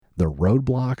The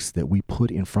roadblocks that we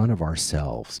put in front of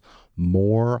ourselves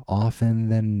more often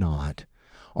than not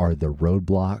are the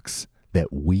roadblocks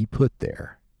that we put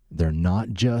there. They're not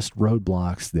just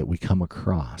roadblocks that we come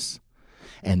across,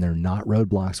 and they're not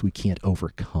roadblocks we can't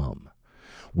overcome.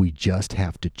 We just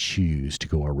have to choose to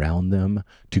go around them,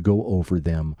 to go over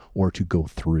them, or to go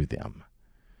through them.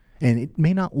 And it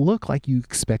may not look like you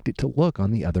expect it to look on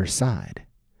the other side,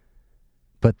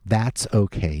 but that's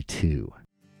okay too.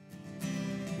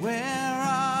 Where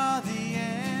are the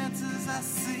answers I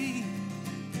see?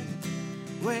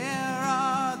 Where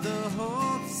are the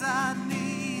hopes I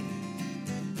need?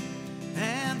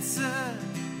 Answer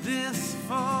this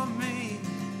for me.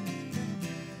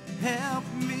 Help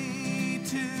me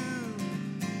to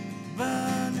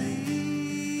believe.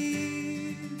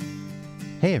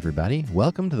 Hey everybody,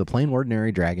 welcome to the Plain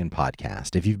Ordinary Dragon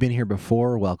Podcast. If you've been here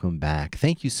before, welcome back.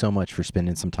 Thank you so much for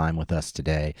spending some time with us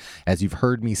today. As you've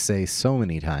heard me say so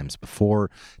many times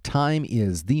before, time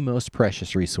is the most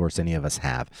precious resource any of us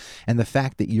have. And the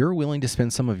fact that you're willing to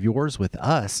spend some of yours with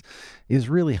us is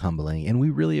really humbling, and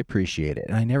we really appreciate it.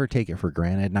 And I never take it for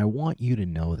granted, and I want you to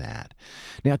know that.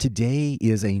 Now, today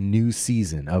is a new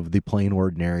season of the Plain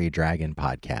Ordinary Dragon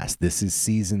Podcast. This is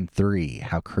season 3.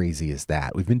 How crazy is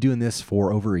that? We've been doing this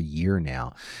for over a year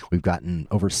now. We've gotten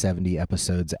over 70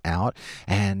 episodes out,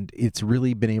 and it's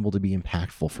really been able to be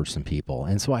impactful for some people.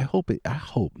 And so I hope,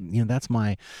 that's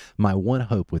my one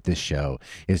hope with this show,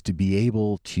 is to be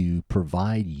able to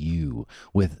provide you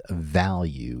with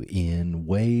value in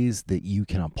ways that you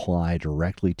can apply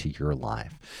directly to your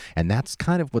life. And that's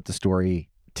kind of what the story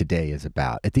today is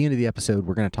about. At the end of the episode,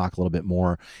 we're going to talk a little bit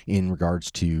more in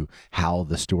regards to how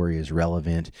the story is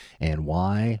relevant and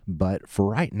why. But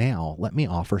for right now, let me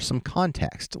offer some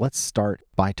context. Let's start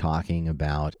by talking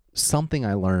about something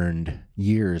I learned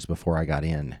years before I got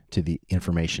into the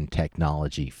information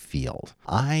technology field.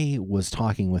 I was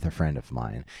talking with a friend of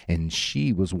mine, and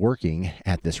she was working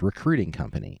at this recruiting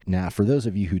company. Now, for those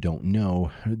of you who don't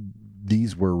know,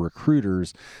 these were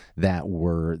recruiters that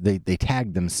were, they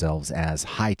tagged themselves as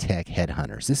high-tech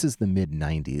headhunters. This is the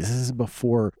mid-90s. This is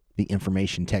before the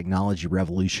information technology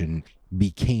revolution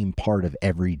became part of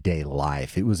everyday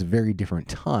life. It was a very different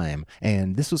time,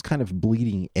 and this was kind of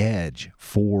bleeding edge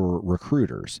for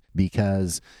recruiters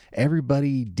because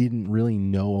everybody didn't really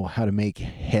know how to make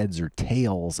heads or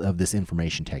tails of this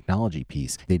information technology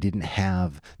piece. They didn't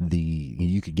have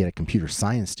you could get a computer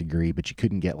science degree, but you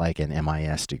couldn't get like an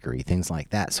MIS degree, things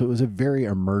like that. So it was a very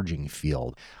emerging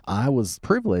field. I was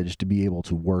privileged to be able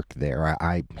to work there.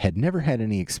 I had never had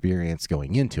any experience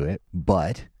going into it,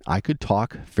 but I could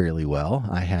talk fairly well.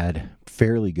 I had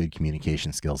fairly good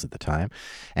communication skills at the time.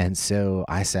 And so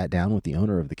I sat down with the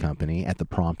owner of the company at the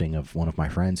prompting of one of my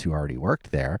friends who already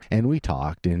worked there. And we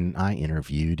talked and I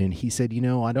interviewed, and he said,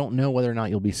 I don't know whether or not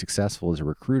you'll be successful as a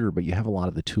recruiter, but you have a lot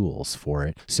of the tools for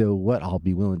it. So what I'll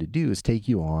be willing to do is take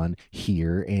you on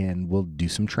here and we'll do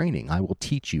some training. I will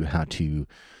teach you how to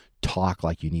talk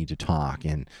like you need to talk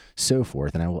and so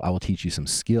forth. And I will teach you some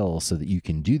skills so that you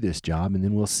can do this job, and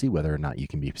then we'll see whether or not you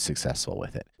can be successful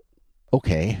with it.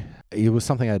 Okay. It was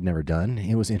something I'd never done.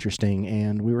 It was interesting.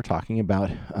 And we were talking about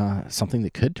something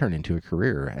that could turn into a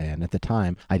career. And at the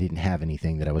time, I didn't have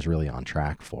anything that I was really on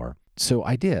track for. So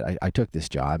I did. I took this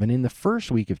job. And in the first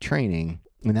week of training,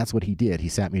 and that's what he did. He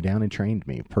sat me down and trained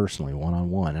me personally,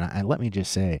 one-on-one. And let me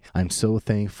just say, I'm so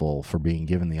thankful for being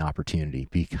given the opportunity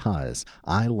because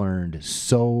I learned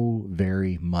so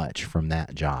very much from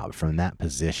that job, from that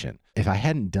position. If I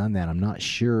hadn't done that, I'm not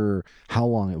sure how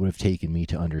long it would have taken me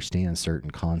to understand certain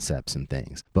concepts and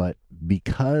things. But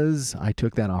because I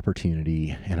took that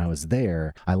opportunity and I was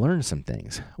there, I learned some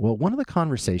things. Well, one of the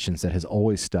conversations that has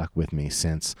always stuck with me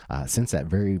since that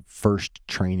very first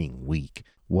training week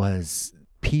was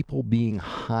people being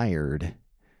hired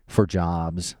for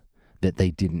jobs that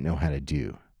they didn't know how to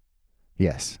do.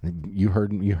 Yes, you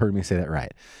heard me say that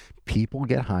right. People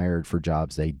get hired for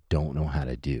jobs they don't know how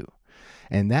to do.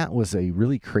 And that was a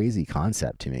really crazy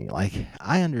concept to me. Like,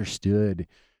 I understood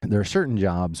there are certain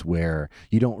jobs where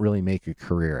you don't really make a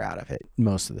career out of it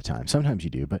most of the time. Sometimes you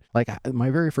do, but like my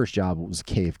very first job was a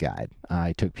cave guide.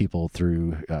 I took people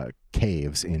through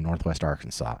caves in Northwest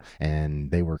Arkansas,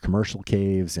 and they were commercial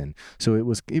caves. And so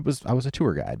I was a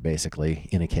tour guide basically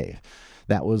in a cave.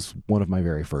 That was one of my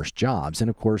very first jobs. And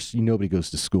of course, nobody goes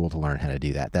to school to learn how to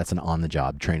do that. That's an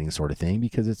on-the-job training sort of thing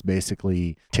because it's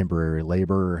basically temporary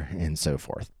labor and so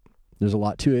forth. There's a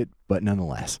lot to it, but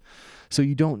nonetheless. So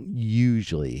you don't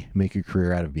usually make a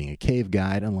career out of being a cave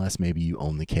guide unless maybe you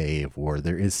own the cave or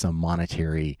there is some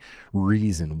monetary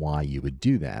reason why you would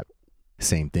do that.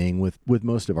 Same thing with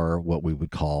most of our what we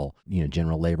would call,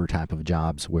 general labor type of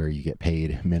jobs where you get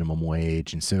paid minimum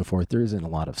wage and so forth. There isn't a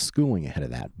lot of schooling ahead of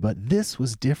that. But this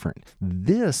was different.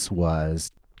 This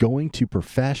was going to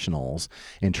professionals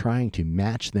and trying to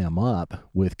match them up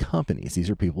with companies. These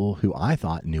are people who I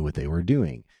thought knew what they were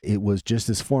doing. It was just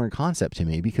this foreign concept to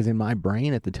me because in my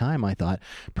brain at the time, I thought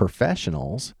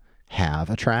professionals have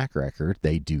a track record.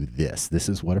 They do this. This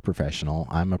is what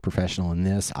I'm a professional in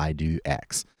this. I do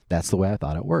X. That's the way I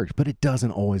thought it worked, but it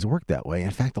doesn't always work that way.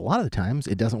 In fact, a lot of the times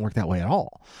it doesn't work that way at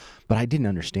all. But I didn't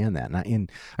understand that. And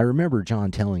I remember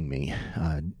John telling me,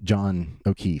 John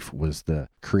O'Keefe was the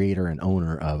creator and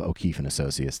owner of O'Keefe and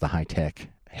Associates, the high-tech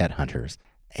headhunters.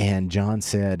 And John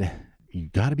said, you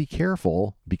got to be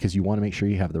careful because you want to make sure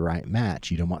you have the right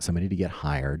match. You don't want somebody to get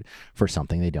hired for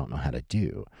something they don't know how to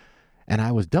do. And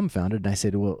I was dumbfounded and I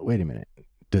said, well, wait a minute,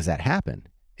 does that happen?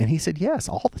 And he said, yes,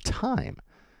 all the time.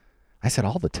 I said,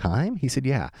 all the time? He said,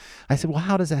 yeah. I said, well,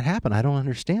 how does that happen? I don't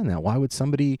understand that. Why would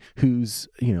somebody who's,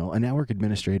 a network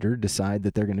administrator decide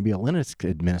that they're going to be a Linux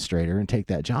administrator and take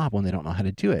that job when they don't know how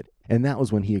to do it? And that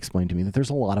was when he explained to me that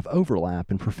there's a lot of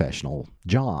overlap in professional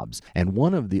jobs. And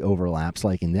one of the overlaps,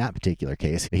 like in that particular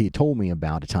case, he told me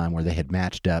about a time where they had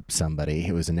matched up somebody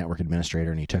who was a network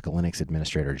administrator and he took a Linux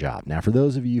administrator job. Now, for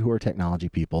those of you who are technology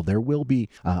people, there will be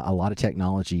a lot of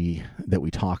technology that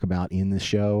we talk about in this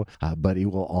show, but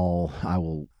I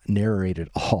will narrate it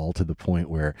all to the point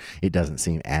where it doesn't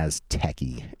seem as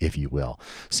techy, if you will.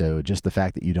 So just the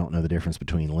fact that you don't know the difference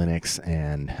between Linux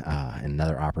and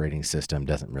another operating system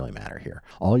doesn't really matter here.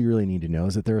 All you really need to know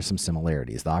is that there are some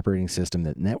similarities. The operating system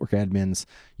that network admins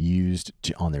used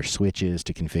on their switches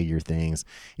to configure things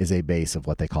is a base of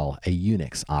what they call a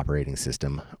Unix operating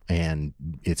system, and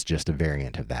it's just a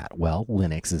variant of that. Well,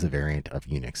 Linux is a variant of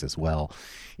Unix as well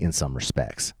in some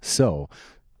respects. So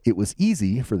it was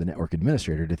easy for the network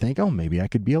administrator to think, oh, maybe I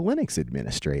could be a Linux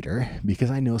administrator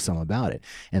because I know some about it.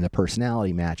 And the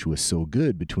personality match was so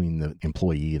good between the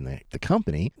employee and the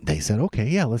company, they said, okay,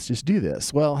 yeah, let's just do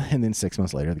this. Well, and then 6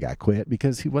 months later, the guy quit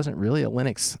because he wasn't really a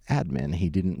Linux admin.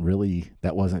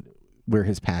 That wasn't where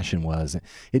his passion was.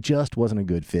 It just wasn't a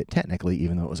good fit technically,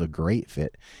 even though it was a great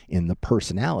fit in the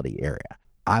personality area.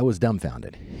 I was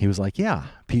dumbfounded. He was like, yeah,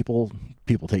 people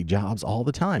take jobs all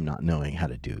the time not knowing how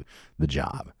to do the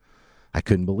job. I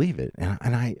couldn't believe it.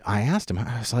 And I asked him,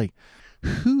 I was like,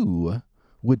 who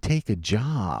would take a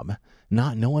job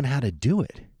not knowing how to do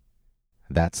it?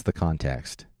 That's the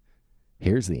context.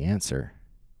 Here's the answer.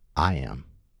 I am.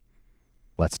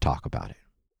 Let's talk about it.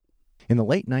 In the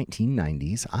late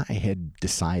 1990s, I had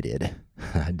decided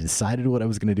what I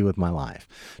was going to do with my life.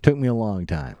 Took me a long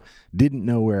time. Didn't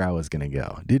know where I was going to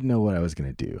go. Didn't know what I was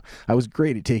going to do. I was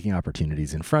great at taking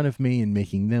opportunities in front of me and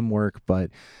making them work, but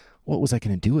what was I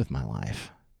going to do with my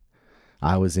life?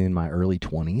 I was in my early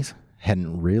 20s.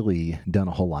 Hadn't really done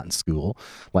a whole lot in school.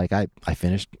 Like I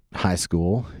finished high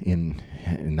school and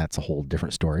that's a whole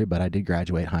different story, but I did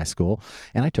graduate high school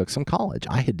and I took some college.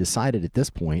 I had decided at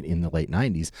this point in the late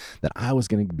 90s that I was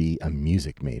going to be a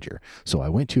music major. So I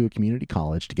went to a community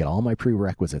college to get all my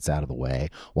prerequisites out of the way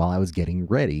while I was getting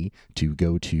ready to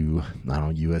go to,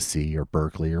 USC or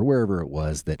Berkeley or wherever it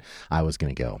was that I was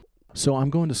going to go. So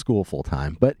I'm going to school full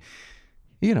time, but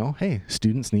hey,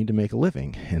 students need to make a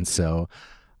living. And so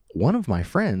one of my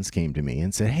friends came to me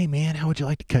and said, hey man, how would you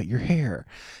like to cut your hair?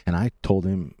 And I told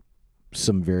him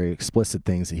some very explicit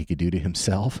things that he could do to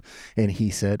himself. And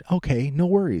he said, okay, no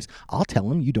worries. I'll tell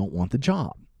him you don't want the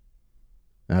job.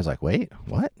 And I was like, wait,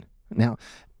 what? Now,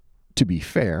 to be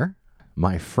fair,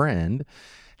 my friend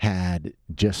had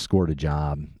just scored a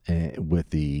job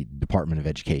with the Department of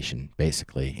Education,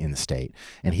 basically, in the state,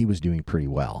 and he was doing pretty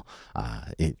well.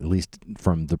 At least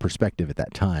from the perspective at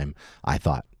that time, I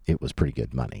thought it was pretty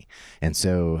good money. And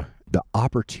so the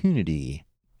opportunity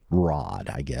rod,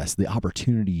 I guess, the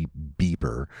opportunity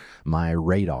beeper, my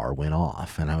radar went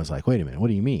off, and I was like, wait a minute, what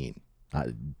do you mean?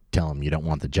 Tell him you don't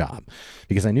want the job,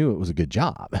 because I knew it was a good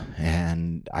job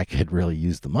and I could really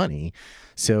use the money.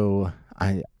 So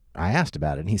I asked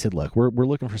about it and he said, look, we're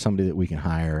looking for somebody that we can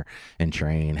hire and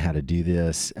train how to do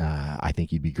this. I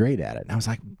think you'd be great at it. And I was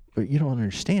like, but you don't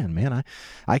understand, man.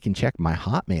 I can check my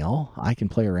Hotmail. I can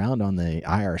play around on the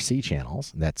IRC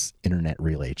channels. That's Internet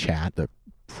Relay Chat, the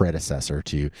predecessor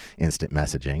to instant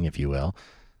messaging, if you will.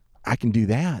 I can do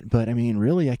that, but I mean,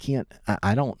 really, I can't,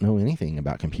 I don't know anything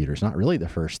about computers, not really the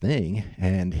first thing.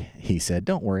 And he said,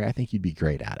 don't worry, I think you'd be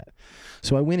great at it.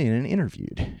 So I went in and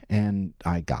interviewed and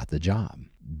I got the job.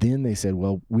 Then they said,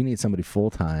 well, we need somebody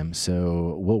full-time,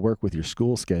 so we'll work with your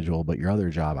school schedule, but your other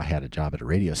job, I had a job at a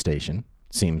radio station.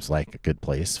 Seems like a good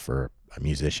place for a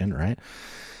musician, right?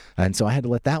 And so I had to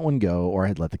let that one go, or I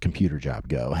had to let the computer job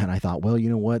go. And I thought, well, you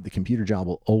know what? The computer job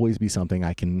will always be something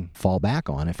I can fall back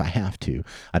on if I have to.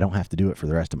 I don't have to do it for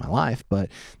the rest of my life, but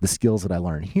the skills that I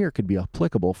learn here could be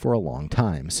applicable for a long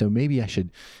time. So maybe I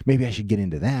should get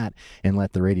into that and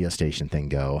let the radio station thing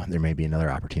go. There may be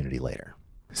another opportunity later.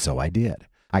 So I did.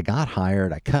 I got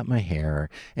hired, I cut my hair,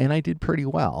 and I did pretty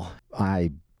well.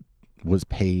 I was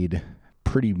paid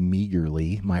pretty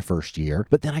meagerly my first year,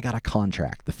 but then I got a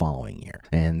contract the following year.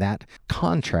 And that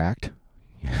contract,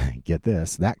 get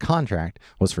this, that contract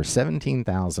was for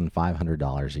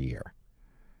 $17,500 a year.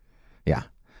 Yeah.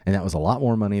 And that was a lot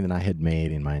more money than I had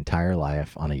made in my entire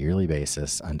life on a yearly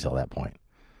basis until that point.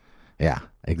 Yeah,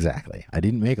 exactly. I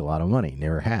didn't make a lot of money,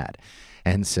 never had.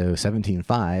 And so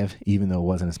 17.5, even though it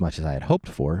wasn't as much as I had hoped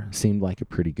for, seemed like a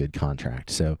pretty good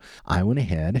contract. So I went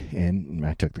ahead and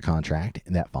I took the contract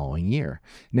that following year.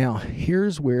 Now,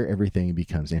 here's where everything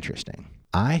becomes interesting.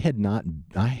 I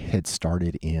had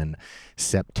started in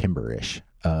September-ish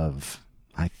of,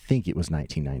 I think it was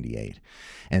 1998.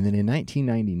 And then in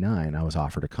 1999, I was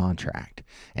offered a contract,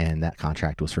 and that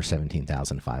contract was for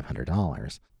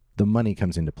 $17,500. The money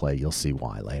comes into play. You'll see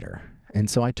why later. And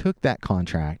so I took that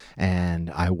contract and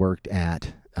I worked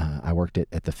at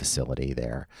the facility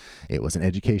there. It was an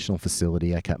educational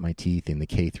facility. I cut my teeth in the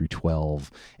K through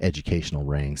 12 educational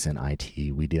ranks in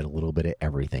IT. We did a little bit of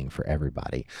everything for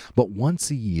everybody. But once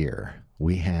a year,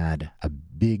 we had a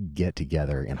big get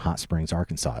together in Hot Springs,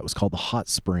 Arkansas. It was called the Hot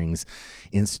Springs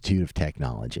Institute of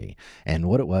Technology. And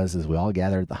what it was is we all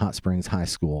gathered at the Hot Springs High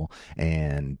School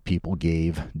and people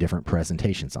gave different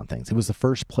presentations on things. It was the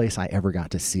first place I ever got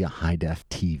to see a high-def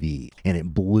TV, and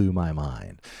it blew my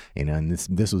mind. And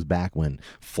this was back when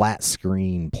flat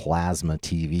screen plasma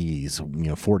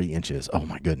TVs, 40 inches. Oh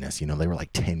my goodness, they were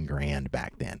like 10 grand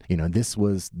back then. This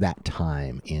was that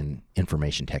time in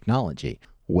information technology.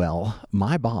 Well,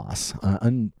 my boss,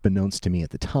 unbeknownst to me at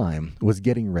the time, was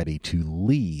getting ready to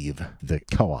leave the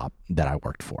co-op that I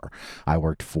worked for. I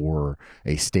worked for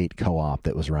a state co-op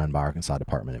that was run by Arkansas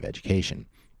Department of Education.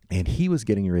 And he was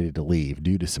getting ready to leave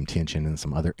due to some tension and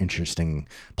some other interesting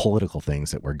political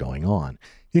things that were going on.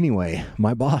 Anyway,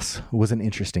 my boss was an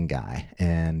interesting guy,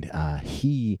 and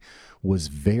he was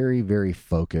very, very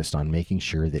focused on making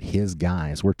sure that his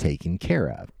guys were taken care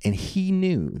of. And he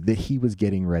knew that he was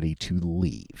getting ready to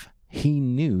leave. He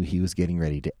knew he was getting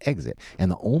ready to exit. And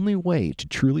the only way to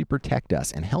truly protect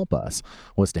us and help us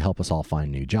was to help us all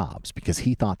find new jobs, because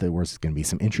he thought there was going to be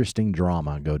some interesting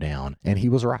drama go down. And he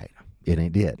was right. And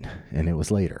it did. And it was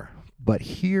later. But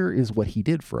here is what he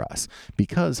did for us.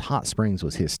 Because Hot Springs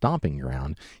was his stomping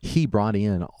ground, he brought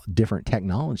in different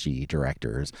technology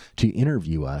directors to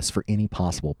interview us for any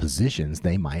possible positions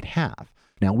they might have.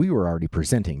 Now, we were already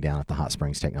presenting down at the Hot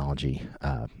Springs Technology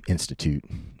Institute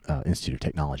of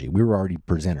Technology. We were already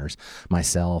presenters.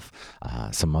 Myself,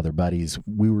 some other buddies,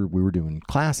 we were doing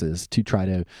classes to try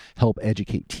to help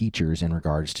educate teachers in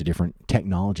regards to different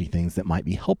technology things that might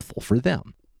be helpful for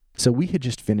them. So we had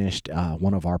just finished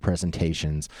one of our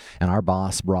presentations, and our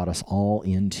boss brought us all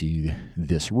into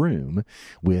this room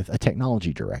with a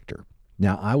technology director.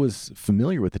 Now, I was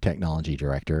familiar with the technology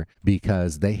director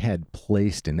because they had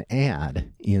placed an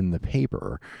ad in the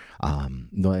paper.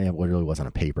 No, it really wasn't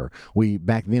a paper.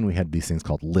 Back then we had these things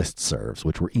called listservs,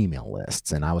 which were email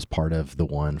lists, and I was part of the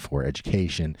one for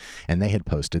education, and they had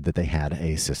posted that they had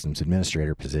a systems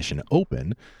administrator position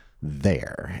open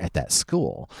there at that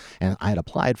school, and I had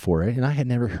applied for it, and I had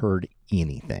never heard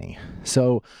anything.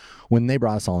 So when they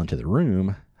brought us all into the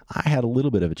room, I had a little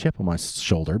bit of a chip on my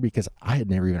shoulder because I had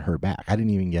never even heard back. I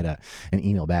didn't even get an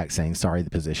email back saying, sorry,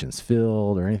 the position's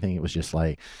filled or anything. It was just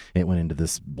like it went into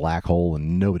this black hole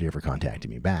and nobody ever contacted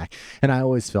me back. And I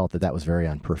always felt that was very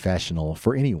unprofessional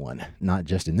for anyone, not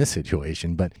just in this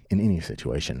situation, but in any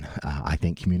situation. I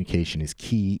think communication is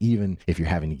key, even if you're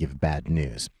having to give bad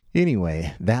news.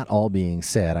 Anyway, that all being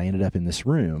said, I ended up in this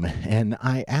room and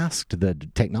I asked the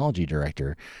technology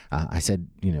director, I said,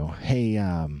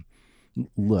 hey,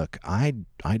 look, I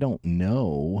don't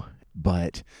know,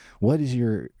 but what is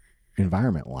your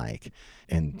environment like?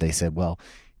 And they said, well,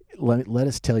 let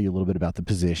us tell you a little bit about the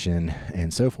position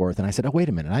and so forth. And I said, oh, wait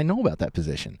a minute. I know about that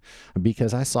position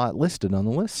because I saw it listed on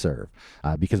the listserv,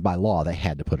 because by law, they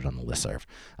had to put it on the listserv.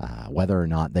 Whether or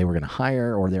not they were going to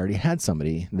hire or they already had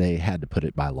somebody, they had to put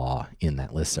it by law in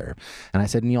that listserv. And I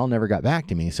said, and y'all never got back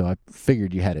to me, so I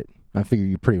figured you had it. I figured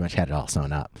you pretty much had it all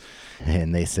sewn up.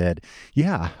 And they said,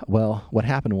 yeah, well, what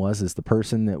happened is the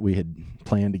person that we had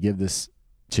planned to give this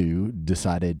to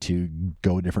decided to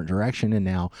go a different direction, and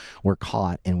now we're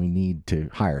caught and we need to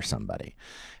hire somebody.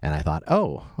 And I thought,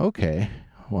 oh, okay.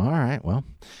 well, all right, well,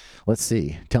 let's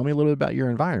see. Tell me a little bit about your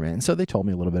environment. And so they told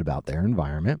me a little bit about their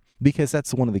environment, because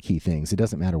that's one of the key things. It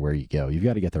doesn't matter where you go. You've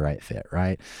got to get the right fit,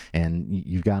 right? And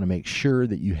you've got to make sure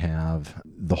that you have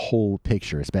the whole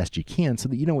picture as best you can so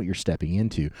that you know what you're stepping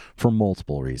into for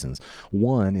multiple reasons.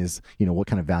 One is, what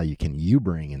kind of value can you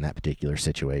bring in that particular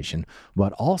situation,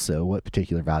 but also what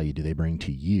particular value do they bring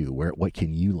to you? What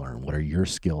can you learn? What are your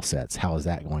skill sets? How is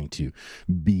that going to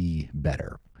be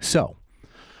better? So,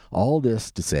 all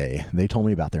this to say, they told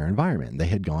me about their environment. They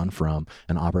had gone from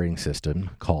an operating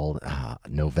system called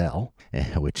Novell,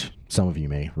 which some of you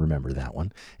may remember that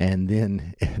one, and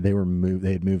then they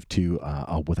had moved to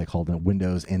what they called a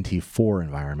Windows NT4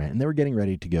 environment, and they were getting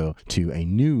ready to go to a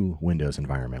new Windows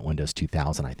environment, Windows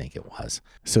 2000, I think it was.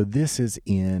 So this is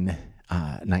in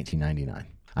 1999.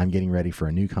 I'm getting ready for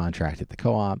a new contract at the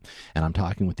co-op, and I'm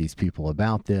talking with these people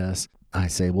about this. I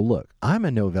say, well, look, I'm a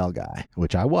Novell guy,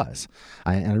 which I was.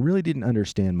 And I really didn't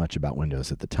understand much about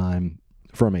Windows at the time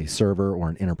from a server or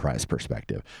an enterprise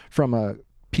perspective. From a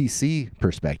PC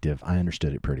perspective, I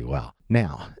understood it pretty well.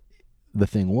 Now, the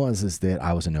thing is that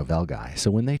I was a Novell guy.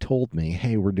 So when they told me,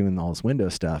 hey, we're doing all this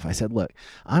Windows stuff, I said, look,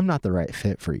 I'm not the right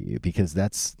fit for you, because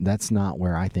that's not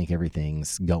where I think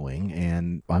everything's going.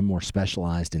 And I'm more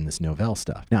specialized in this Novell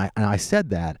stuff. Now, I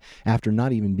said that after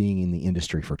not even being in the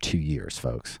industry for 2 years,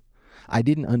 folks. I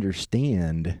didn't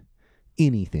understand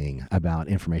anything about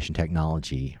information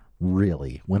technology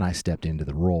really when I stepped into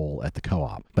the role at the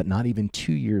co-op. But not even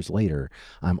 2 years later,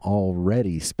 I'm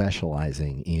already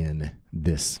specializing in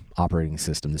this operating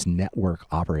system, this network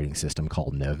operating system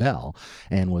called Novell,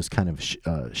 and was kind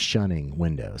of shunning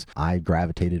Windows. I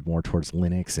gravitated more towards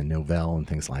Linux and Novell and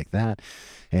things like that.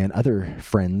 And other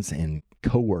friends and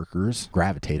coworkers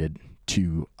gravitated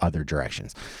to other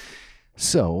directions.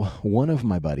 So one of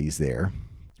my buddies there,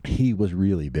 he was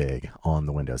really big on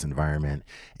the Windows environment.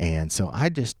 And so I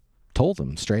just told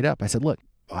him straight up, I said, look,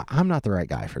 I'm not the right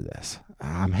guy for this.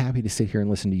 I'm happy to sit here and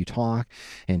listen to you talk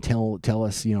and tell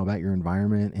us, about your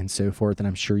environment and so forth. And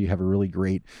I'm sure you have a really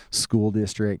great school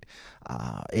district,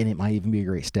 and it might even be a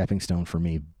great stepping stone for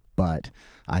me. But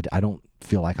I don't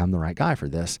feel like I'm the right guy for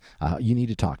this. You need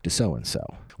to talk to so-and-so.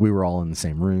 We were all in the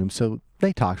same room, so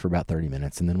they talked for about 30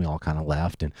 minutes, and then we all kind of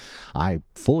left, and I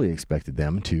fully expected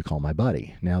them to call my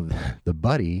buddy. Now, the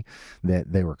buddy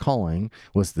that they were calling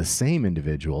was the same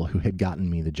individual who had gotten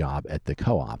me the job at the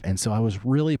co-op, and so I was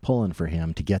really pulling for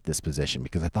him to get this position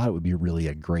because I thought it would be really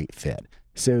a great fit.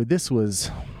 So this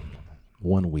was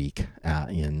 1 week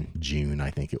in June, I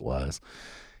think it was.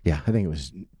 Yeah, I think it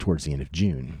was towards the end of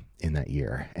June in that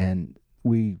year, and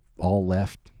we all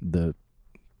left the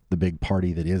big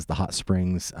party that is the Hot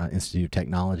Springs Institute of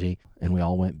Technology, and we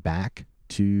all went back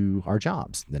to our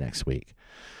jobs the next week.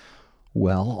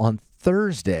 Well, on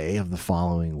Thursday of the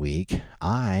following week,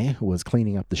 I was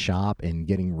cleaning up the shop and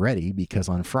getting ready because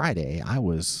on Friday I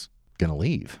was going to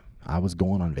leave. I was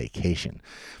going on vacation,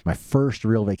 my first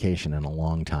real vacation in a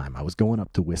long time. I was going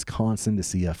up to Wisconsin to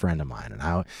see a friend of mine.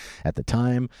 And at the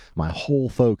time, my whole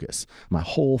focus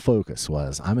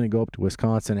was I'm going to go up to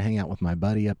Wisconsin and hang out with my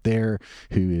buddy up there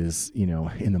who is,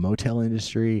 in the motel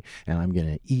industry. And I'm going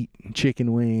to eat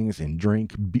chicken wings and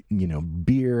drink,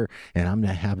 beer. And I'm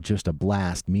going to have just a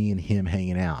blast, me and him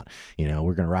hanging out.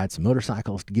 We're going to ride some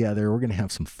motorcycles together. We're going to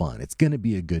have some fun. It's going to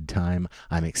be a good time.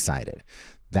 I'm excited.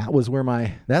 That's where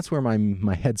my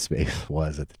headspace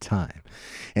was at the time.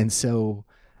 And so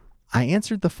I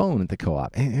answered the phone at the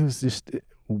co-op, and it was just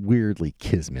weirdly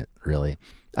kismet, really.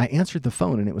 I answered the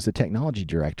phone, and it was the technology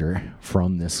director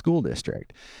from this school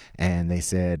district. And they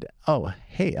said, oh,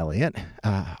 hey, Elliot,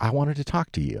 I wanted to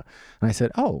talk to you. And I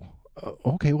said, oh,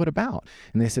 okay, what about?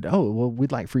 And they said, oh, well,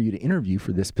 we'd like for you to interview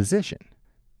for this position.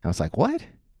 I was like, what?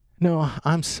 No,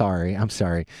 I'm sorry.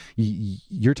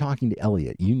 You're talking to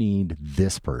Elliot. You need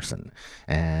this person,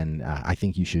 and I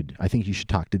think you should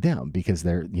talk to them because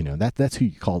they're, that's who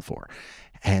you called for.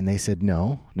 And they said,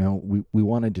 no, we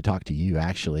wanted to talk to you.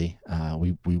 Actually,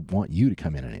 we want you to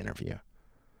come in and interview.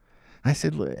 I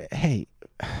said, hey,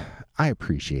 I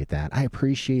appreciate that. I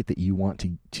appreciate that you want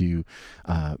to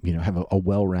have a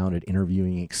well-rounded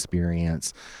interviewing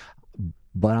experience.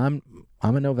 But I'm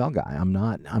a Novell guy.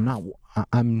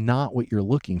 I'm not what you're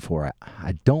looking for.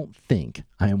 I don't think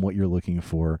I am what you're looking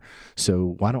for.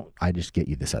 So why don't I just get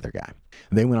you this other guy?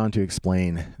 They went on to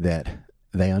explain that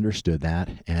they understood that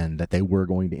and that they were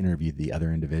going to interview the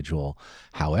other individual.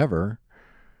 However,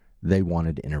 they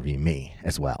wanted to interview me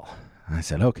as well. I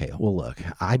said, okay, well, look,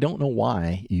 I don't know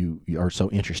why you are so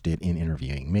interested in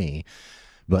interviewing me,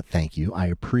 but thank you. I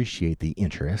appreciate the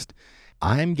interest.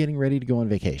 I'm getting ready to go on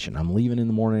vacation. I'm leaving in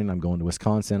the morning. I'm going to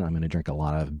Wisconsin. I'm going to drink a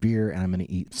lot of beer and I'm going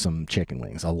to eat some chicken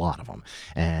wings, a lot of them.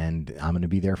 And I'm going to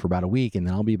be there for about a week and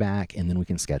then I'll be back and then we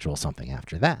can schedule something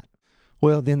after that.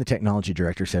 Well, then the technology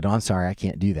director said, "Oh, I'm sorry, I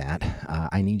can't do that.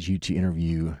 I need you to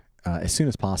interview as soon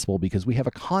as possible because we have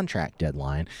a contract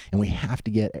deadline and we have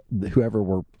to get whoever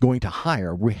we're going to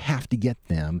hire, we have to get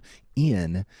them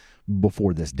in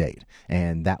before this date.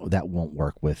 And that won't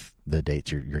work with the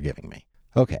dates you're giving me."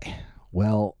 Okay,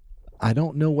 well, I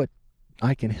don't know what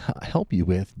I can help you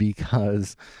with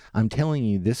because I'm telling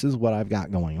you, this is what I've got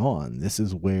going on. This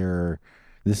is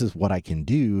what I can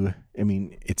do. I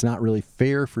mean, it's not really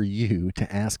fair for you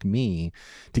to ask me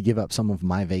to give up some of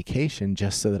my vacation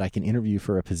just so that I can interview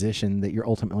for a position that you're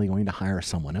ultimately going to hire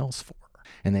someone else for.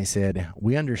 And they said,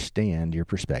 "We understand your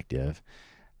perspective,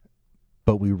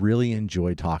 but we really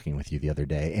enjoyed talking with you the other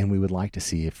day, and we would like to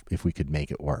see if we could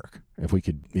make it work,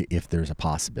 if there's a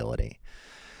possibility."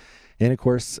 And of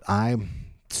course, I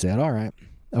said, "All right,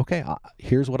 okay,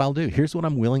 here's what I'll do. Here's what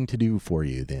I'm willing to do for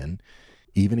you then.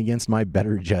 Even against my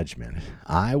better judgment,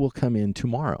 I will come in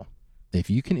tomorrow. If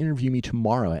you can interview me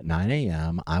tomorrow at 9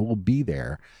 a.m., I will be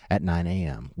there at 9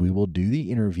 a.m. We will do the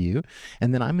interview,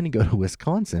 and then I'm going to go to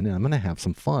Wisconsin, and I'm going to have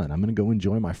some fun. I'm going to go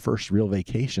enjoy my first real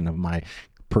vacation of my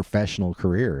professional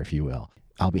career, if you will.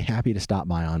 I'll be happy to stop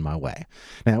by on my way."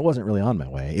 Now, it wasn't really on my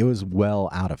way. It was well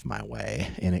out of my way,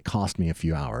 and it cost me a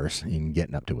few hours in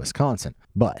getting up to Wisconsin.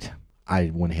 But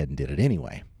I went ahead and did it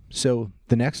anyway. So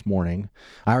the next morning,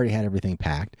 I already had everything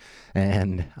packed,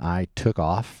 and I took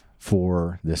off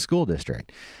for the school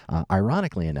district.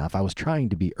 Ironically enough, I was trying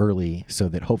to be early so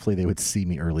that hopefully they would see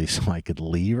me early so I could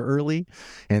leave early,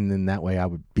 and then that way I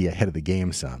would be ahead of the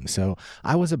game some. So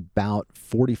I was about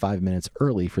 45 minutes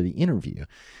early for the interview,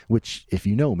 which, if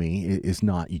you know me, is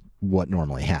not what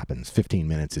normally happens. 15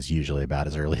 minutes is usually about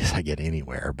as early as I get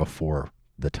anywhere before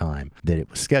the time that it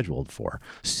was scheduled for.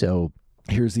 So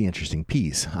here's the interesting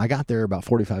piece. I got there about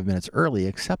 45 minutes early,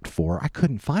 except for I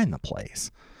couldn't find the place.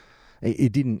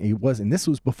 And this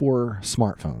was before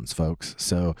smartphones, folks.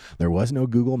 So there was no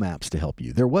Google Maps to help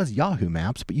you. There was Yahoo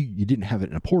Maps, but you didn't have it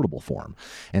in a portable form.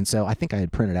 And so I think I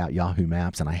had printed out Yahoo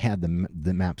Maps and I had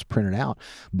the maps printed out,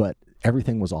 but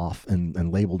everything was off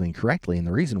and labeled incorrectly. And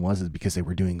the reason is because they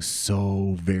were doing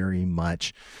so very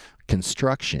much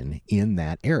construction in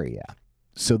that area.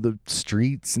 So the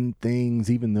streets and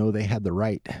things, even though they had the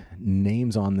right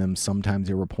names on them, sometimes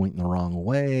they were pointing the wrong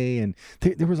way. And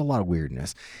there was a lot of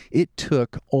weirdness. It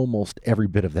took almost every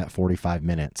bit of that 45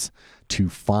 minutes to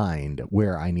find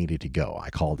where I needed to go. I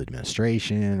called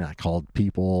administration. I called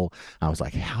people. I was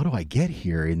like, "How do I get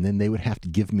here?" And then they would have to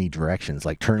give me directions,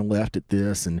 like turn left at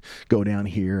this and go down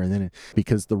here. And then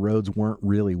because the roads weren't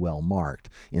really well marked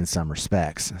in some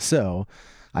respects. So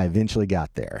I eventually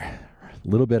got there. A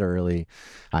little bit early.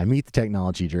 I meet the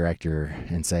technology director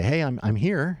and say, "Hey, I'm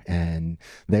here," and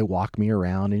they walk me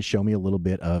around and show me a little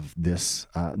bit of this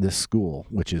school,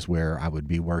 which is where I would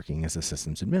be working as a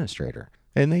systems administrator.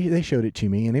 And they showed it to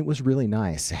me, and it was really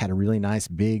nice. It had a really nice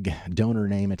big donor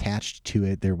name attached to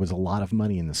it. There was a lot of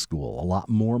money in the school, a lot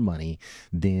more money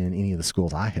than any of the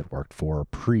schools I had worked for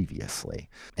previously.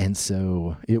 And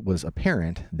so it was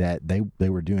apparent that they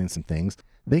were doing some things.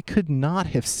 They could not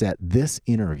have set this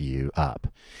interview up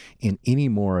in any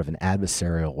more of an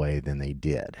adversarial way than they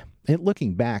did. And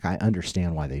looking back, I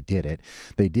understand why they did it.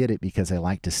 They did it because they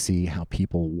like to see how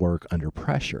people work under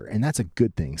pressure. And that's a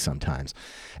good thing sometimes.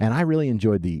 And I really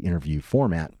enjoyed the interview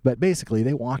format. But basically,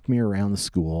 they walked me around the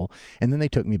school, and then they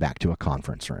took me back to a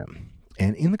conference room.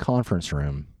 And in the conference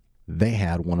room, they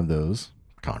had one of those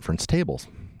conference tables.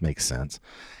 Makes sense.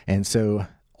 And so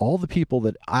all the people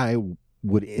that I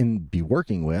would be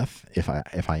working with, if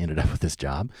I ended up with this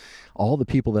job, all the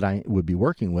people that I would be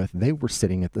working with, they were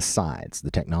sitting at the sides.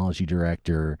 The technology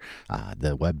director,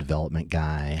 the web development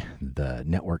guy, the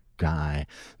network guy,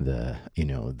 the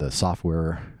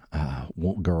software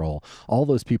girl, all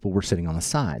those people were sitting on the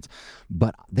sides.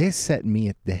 But they set me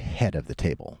at the head of the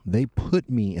table. They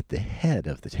put me at the head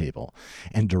of the table.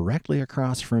 And directly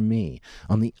across from me,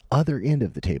 on the other end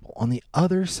of the table, on the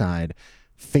other side,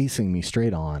 facing me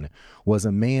straight on, was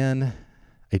a man,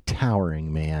 a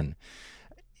towering man.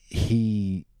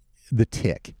 The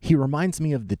Tick. He reminds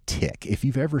me of the Tick. If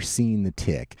you've ever seen the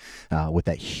Tick, with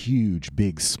that huge,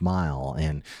 big smile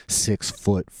and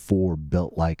 6'4",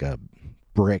 built like a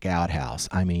brick outhouse.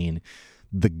 I mean,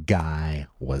 the guy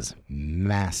was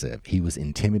massive. He was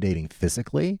intimidating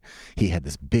physically. He had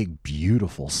this big,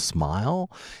 beautiful smile,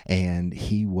 and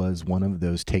he was one of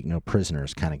those take no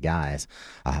prisoners kind of guys.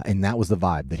 And that was the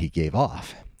vibe that he gave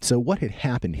off. So what had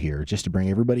happened here, just to bring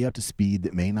everybody up to speed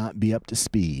that may not be up to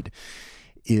speed,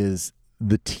 is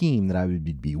the team that I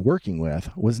would be working with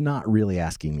was not really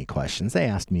asking me questions. They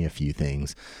asked me a few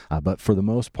things, but for the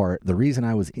most part, the reason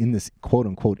I was in this quote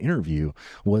unquote interview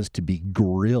was to be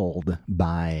grilled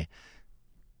by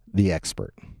the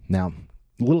expert. Now,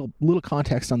 little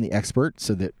context on the expert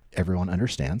so that everyone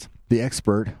understands. The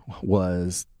expert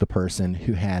was the person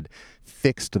who had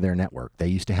fixed their network. They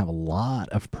used to have a lot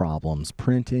of problems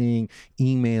printing,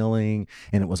 emailing,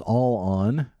 and it was all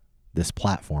on this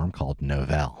platform called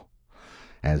Novell.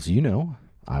 As you know,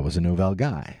 I was a Novell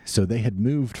guy. So they had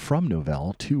moved from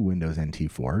Novell to Windows NT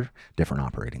 4, different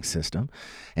operating system,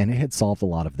 and it had solved a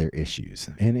lot of their issues.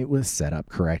 And it was set up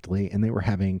correctly, and they were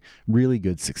having really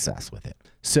good success with it.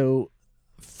 So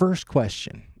first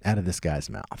question out of this guy's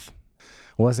mouth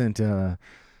wasn't a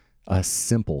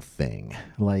simple thing.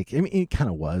 Like, I mean, it kind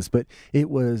of was, but it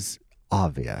was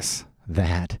obvious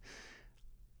that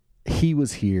he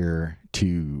was here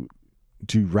to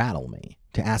rattle me,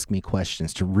 to ask me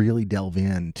questions, to really delve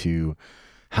into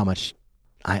how much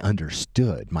I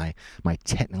understood, my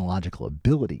technological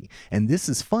ability. And this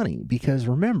is funny because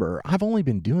remember, I've only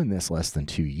been doing this less than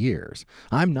 2 years.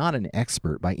 I'm not an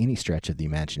expert by any stretch of the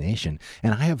imagination,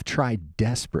 and I have tried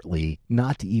desperately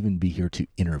not to even be here to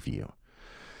interview.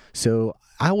 So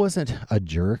I wasn't a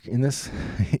jerk in this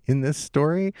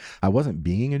story. I wasn't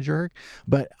being a jerk,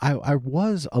 but I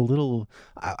was a little,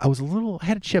 I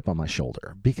had a chip on my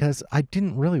shoulder because I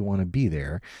didn't really want to be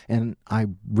there. And I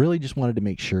really just wanted to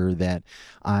make sure that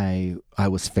I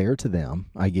was fair to them.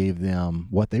 I gave them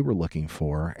what they were looking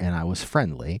for, and I was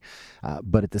friendly.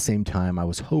 But at the same time, I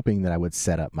was hoping that I would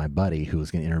set up my buddy who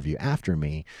was going to interview after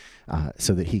me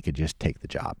so that he could just take the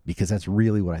job, because that's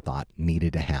really what I thought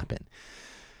needed to happen.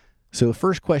 So the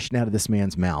first question out of this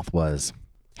man's mouth was,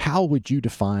 how would you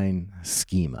define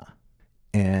schema?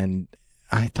 And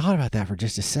I thought about that for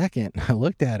just a second. I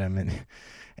looked at him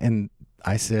and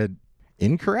I said,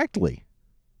 incorrectly.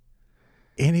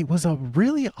 And it was a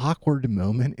really awkward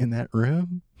moment in that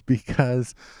room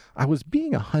because I was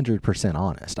being 100%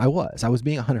 honest. I was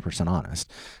being 100% honest.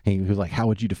 And he was like, how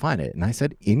would you define it? And I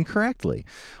said, incorrectly.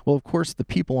 Well, of course, the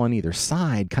people on either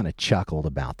side kind of chuckled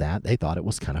about that. They thought it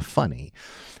was kind of funny.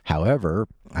 However,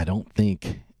 I don't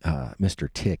think Mr.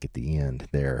 Tick at the end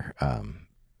there,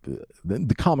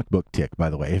 the comic book Tick, by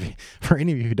the way, for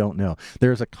any of you who don't know,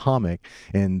 there's a comic,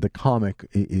 and the comic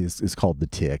is called The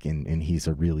Tick, and he's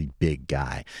a really big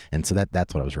guy. And so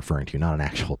that's what I was referring to, not an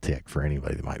actual tick for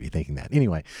anybody that might be thinking that.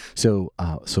 Anyway, so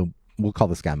we'll call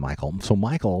this guy Michael. So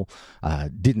Michael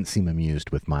didn't seem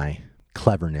amused with my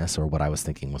cleverness or what I was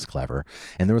thinking was clever.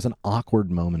 And there was an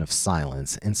awkward moment of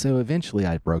silence. And so eventually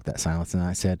I broke that silence and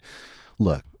I said,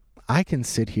 look, I can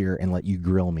sit here and let you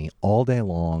grill me all day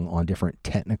long on different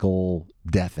technical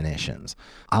definitions.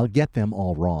 I'll get them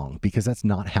all wrong because that's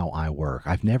not how I work.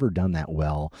 I've never done that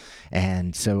well.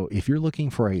 And so if you're looking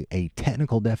for a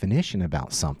technical definition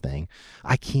about something,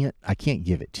 I can't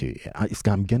give it to you.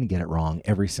 I'm going to get it wrong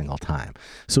every single time.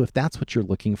 So if that's what you're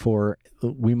looking for,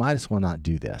 we might as well not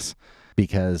do this,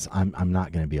 because I'm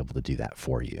not going to be able to do that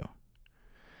for you.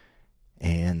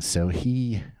 And so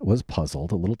he was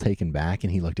puzzled, a little taken back,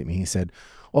 and he looked at me and he said,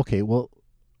 okay, well,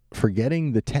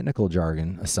 forgetting the technical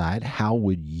jargon aside, how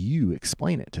would you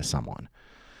explain it to someone?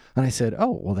 And I said,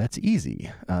 oh, well, that's easy.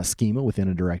 Schema within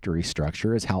a directory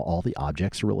structure is how all the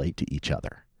objects relate to each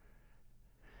other.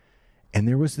 And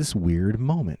there was this weird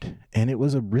moment, and it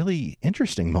was a really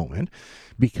interesting moment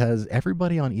because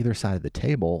everybody on either side of the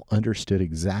table understood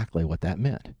exactly what that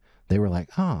meant. They were like,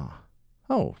 oh,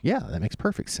 yeah, that makes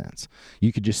perfect sense.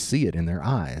 You could just see it in their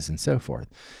eyes and so forth.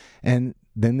 And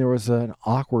then there was an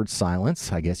awkward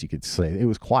silence. I guess you could say it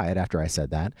was quiet after I said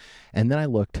that. And then I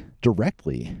looked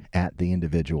directly at the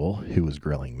individual who was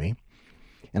grilling me.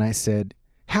 And I said,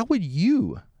 how would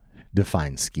you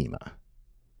define schema?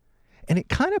 And it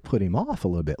kind of put him off a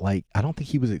little bit. Like, I don't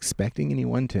think he was expecting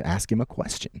anyone to ask him a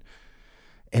question.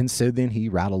 And so then he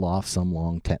rattled off some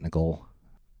long technical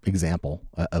example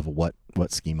of what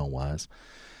schema was.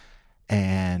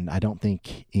 And I don't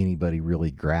think anybody really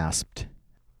grasped,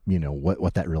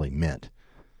 what that really meant.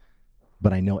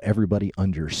 But I know everybody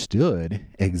understood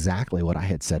exactly what I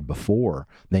had said before.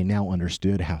 They now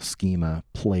understood how schema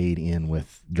played in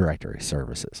with directory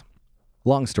services.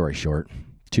 Long story short,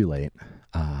 too late.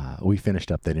 We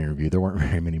finished up that interview. There weren't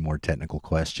very many more technical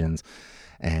questions,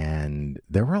 and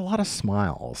there were a lot of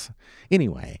smiles.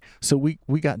 Anyway, so we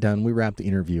got done. We wrapped the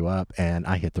interview up, and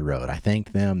I hit the road. I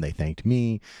thanked them. They thanked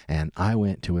me, and I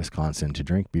went to Wisconsin to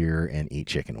drink beer and eat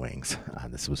chicken wings.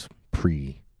 This was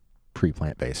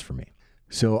pre-plant-based for me.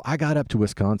 So I got up to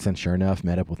Wisconsin, sure enough,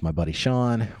 met up with my buddy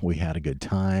Sean. We had a good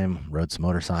time, rode some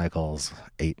motorcycles,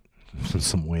 ate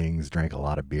some wings, drank a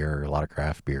lot of beer, a lot of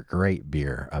craft beer, great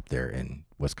beer up there in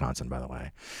Wisconsin, by the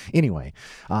way. Anyway,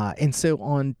 and so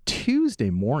on Tuesday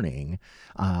morning,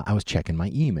 I was checking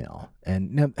my email,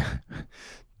 and now,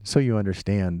 so you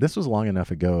understand, this was long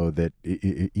enough ago that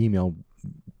email,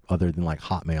 other than like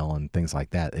Hotmail and things like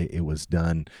that, it was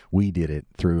done. We did it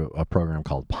through a program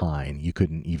called Pine. You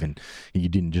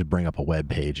didn't just bring up a web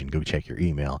page and go check your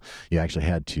email. You actually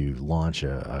had to launch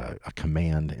a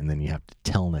command, and then you have to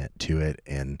telnet to it,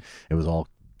 and it was all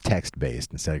text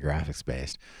based instead of graphics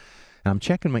based. And I'm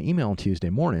checking my email on Tuesday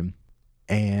morning,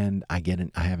 and I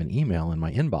have an email in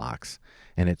my inbox,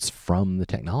 and it's from the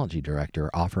technology director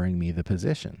offering me the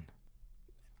position.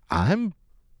 I'm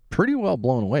pretty well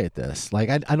blown away at this. Like,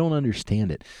 I don't understand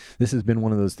it. This has been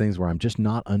one of those things where I'm just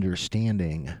not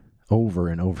understanding over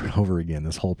and over and over again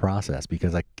this whole process,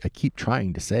 because I keep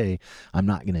trying to say I'm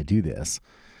not going to do this,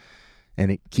 and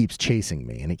it keeps chasing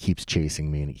me, and it keeps chasing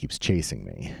me, and it keeps chasing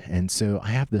me. And so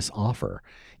I have this offer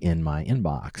in my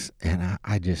inbox, and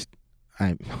I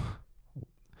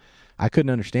couldn't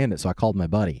understand it. So I called my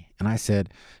buddy and I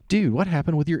said, dude, what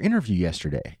happened with your interview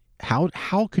yesterday? How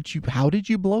did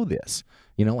you blow this?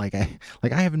 I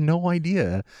have no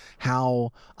idea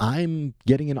how I'm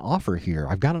getting an offer here.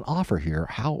 I've got an offer here.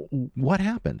 What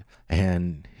happened?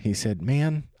 And he said,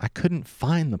 man, I couldn't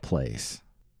find the place.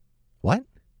 What?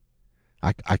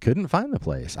 I couldn't find the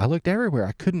place. I looked everywhere.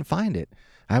 I couldn't find it.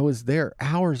 I was there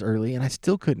hours early and I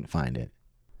still couldn't find it.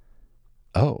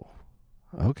 Oh,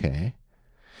 okay.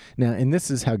 Now, and this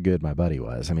is how good my buddy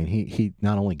was. I mean, he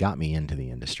not only got me into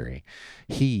the industry,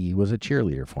 he was a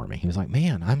cheerleader for me. He was like,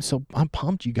 man, I'm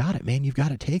pumped you got it, man. You've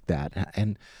got to take that.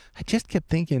 And I just kept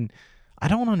thinking, I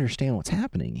don't understand what's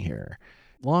happening here.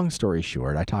 Long story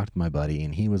short, I talked to my buddy,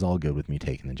 and he was all good with me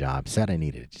taking the job, said I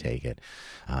needed to take it.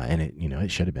 And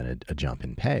it should have been a jump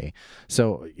in pay.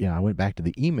 So, I went back to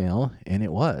the email, and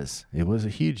it was a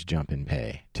huge jump in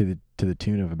pay to the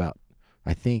tune of about,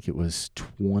 I think it was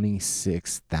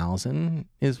 $26,000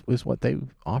 is what they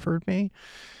offered me,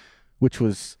 which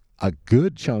was a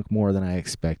good chunk more than I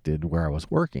expected where I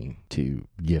was working to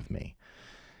give me.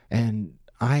 And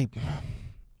I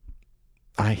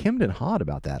hemmed and hawed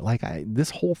about that.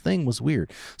 This whole thing was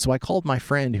weird. So I called my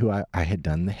friend who I had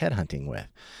done the headhunting with.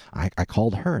 I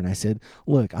called her and I said,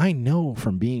 look, I know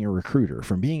from being a recruiter,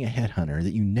 from being a headhunter,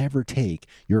 that you never take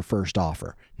your first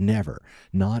offer. Never.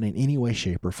 Not in any way,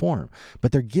 shape, or form.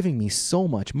 But they're giving me so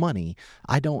much money.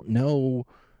 I don't know,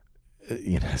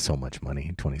 so much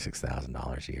money,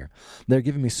 $26,000 a year. They're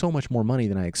giving me so much more money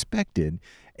than I expected.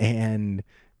 And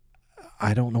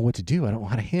I don't know what to do. I don't know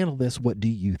how to handle this. What do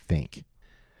you think?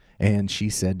 And she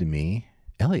said to me,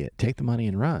 Elliot, take the money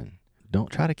and run.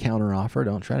 Don't try to counteroffer.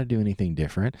 Don't try to do anything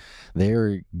different.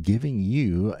 They're giving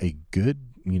you a good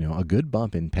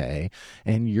bump in pay,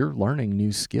 and you're learning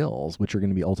new skills, which are going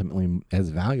to be ultimately as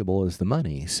valuable as the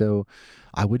money. So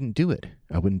I wouldn't do it.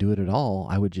 I wouldn't do it at all.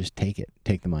 I would just take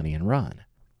the money and run.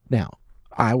 Now,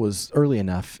 I was early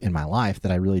enough in my life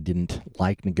that I really didn't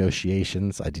like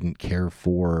negotiations. I didn't care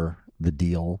for the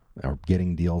deal or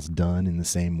getting deals done in the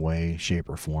same way, shape,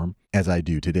 or form as I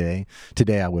do today.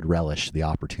 Today, I would relish the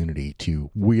opportunity to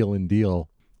wheel and deal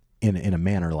in a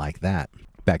manner like that.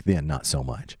 Back then, not so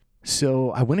much. So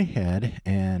I went ahead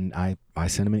and I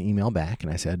sent him an email back,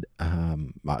 and I said,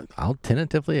 I'll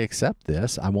tentatively accept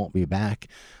this. I won't be back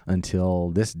until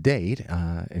this date,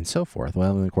 and so forth.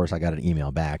 Well, and of course, I got an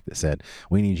email back that said,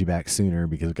 we need you back sooner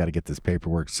because we've got to get this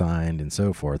paperwork signed and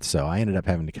so forth. So I ended up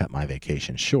having to cut my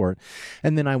vacation short.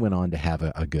 And then I went on to have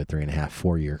a good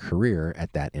 3.5-4 year career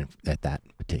at that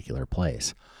particular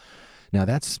place. Now,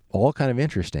 that's all kind of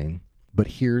interesting, but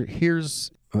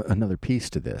here's another piece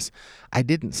to this. I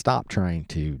didn't stop trying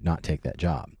to not take that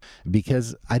job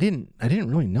because I didn't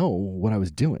really know what I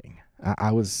was doing.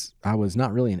 I was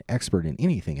not really an expert in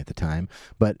anything at the time,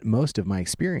 but most of my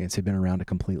experience had been around a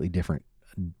completely different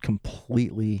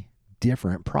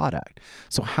product.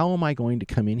 So how am I going to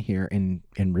come in here and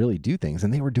really do things?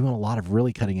 And they were doing a lot of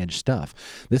really cutting edge stuff.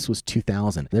 This was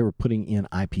 2000. They were putting in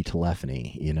IP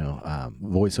telephony,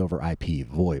 voice over IP,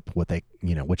 VoIP,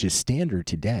 which is standard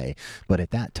today. But at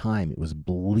that time, it was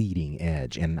bleeding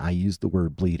edge. And I use the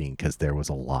word bleeding because there was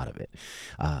a lot of it.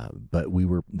 But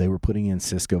they were putting in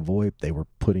Cisco VoIP. They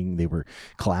were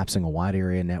collapsing a wide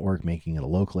area network, making it a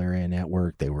local area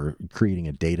network. They were creating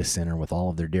a data center with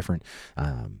all of their different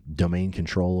domain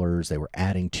controllers. They were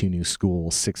adding 2 new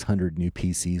schools, 600 new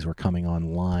PCs were coming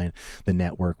online. The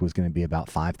network was going to be about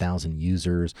 5,000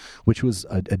 users, which was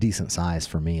a decent size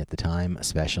for me at the time,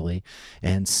 especially.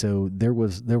 And so there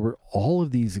were all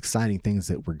of these exciting things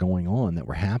that were going on, that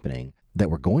were happening, that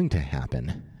were going to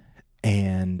happen.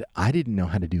 And I didn't know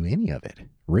how to do any of it,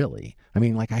 really. I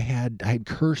mean, like I had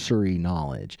cursory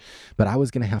knowledge, but I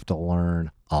was going to have to learn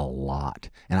a lot,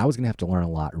 and I was going to have to learn a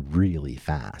lot really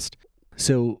fast.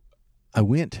 So I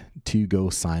went to go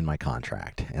sign my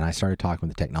contract, and I started talking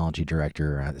with the technology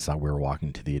director. I thought we were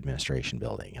walking to the administration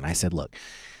building, and I said, look,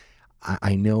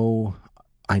 I know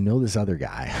this other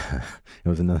guy. It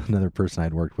was another person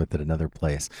I'd worked with at another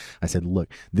place. I said,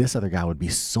 look, this other guy would be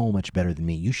so much better than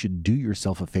me. You should do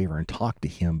yourself a favor and talk to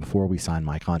him before we sign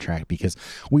my contract, because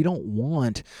we don't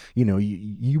want,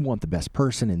 you want the best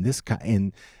person. And this guy,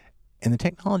 and the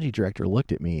technology director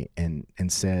looked at me and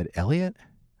said, Elliot,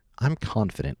 I'm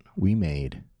confident we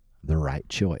made the right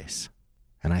choice.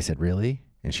 And I said, really?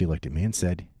 And she looked at me and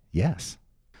said, yes.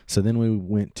 So then we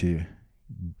went to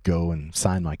go and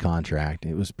sign my contract.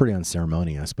 It was pretty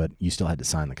unceremonious, but you still had to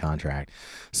sign the contract.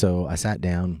 So I sat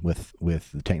down with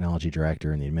the technology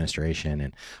director and the administration,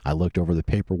 and I looked over the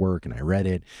paperwork and I read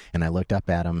it, and I looked up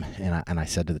at him, and I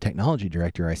said to the technology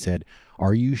director, I said,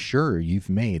 are you sure you've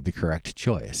made the correct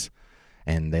choice?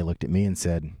 And they looked at me and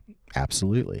said,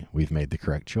 absolutely, we've made the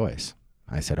correct choice.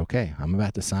 I said, okay, I'm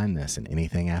about to sign this, and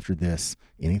anything after this,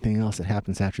 anything else that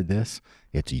happens after this,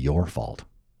 it's your fault.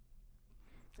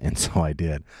 And so I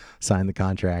did, sign the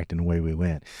contract, and away we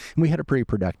went. And we had a pretty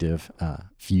productive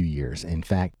few years. In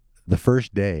fact, the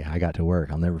first day I got to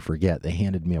work, I'll never forget, they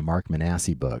handed me a Mark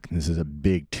Manasseh book. This is a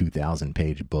big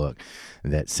 2,000-page book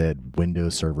that said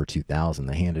Windows Server 2000.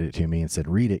 They handed it to me and said,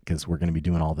 read it, because we're going to be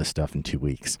doing all this stuff in 2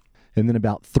 weeks. And then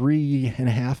about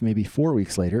 3.5, maybe 4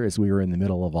 weeks later, as we were in the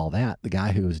middle of all that, the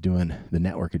guy who was doing the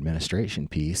network administration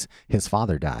piece, his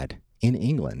father died in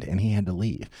England, and he had to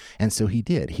leave. And so he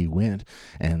did. He went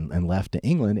and left to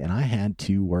England, and I had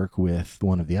to work with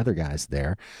one of the other guys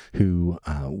there who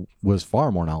was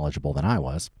far more knowledgeable than I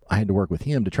was. I had to work with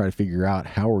him to try to figure out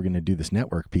how we're going to do this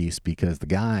network piece, because the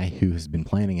guy who has been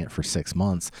planning it for 6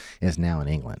 months is now in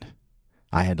England.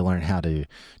 I had to learn how to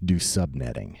do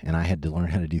subnetting, and I had to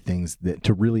learn how to do things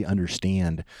to really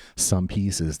understand some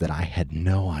pieces that I had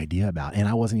no idea about, and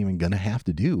I wasn't even going to have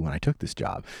to do when I took this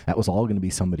job. That was all going to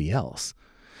be somebody else.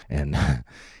 And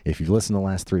if you've listened to the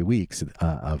last 3 weeks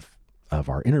of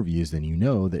our interviews, then you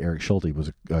know that Eric Schulte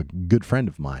was a good friend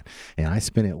of mine, and I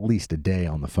spent at least a day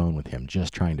on the phone with him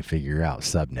just trying to figure out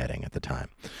subnetting at the time,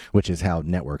 which is how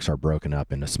networks are broken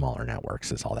up into smaller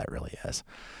networks, is all that really is.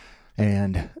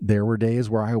 And there were days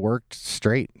where I worked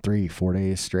straight, 3-4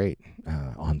 days straight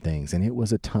on things. And it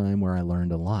was a time where I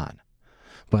learned a lot.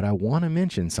 But I want to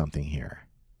mention something here.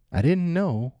 I didn't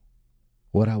know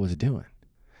what I was doing.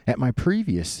 At my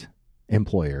previous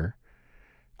employer,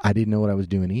 I didn't know what I was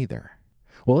doing either.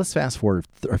 Well, let's fast forward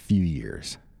a few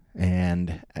years.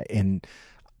 And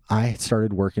I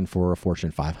started working for a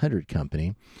Fortune 500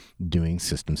 company doing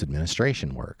systems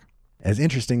administration work. As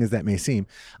interesting as that may seem,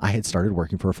 I had started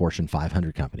working for a Fortune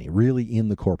 500 company, really in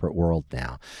the corporate world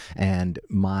now. And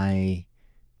my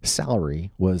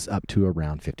salary was up to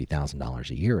around $50,000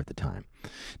 a year at the time.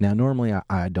 Now, normally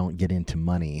I don't get into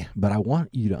money, but I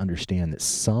want you to understand that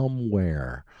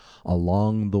somewhere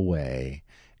along the way,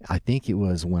 I think it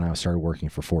was when I started working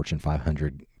for Fortune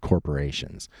 500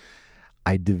 corporations,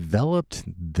 I developed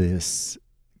this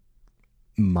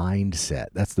mindset.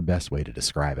 That's the best way to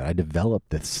describe it. I developed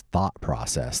this thought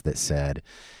process that said,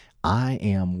 I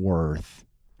am worth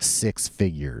 6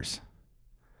 figures.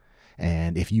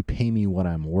 And if you pay me what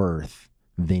I'm worth,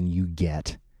 then you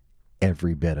get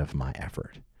every bit of my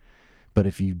effort. But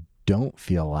if you don't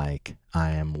feel like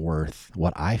I am worth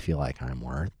what I feel like I'm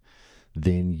worth,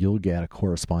 then you'll get a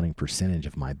corresponding percentage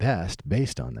of my best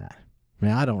based on that.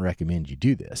 Now, I don't recommend you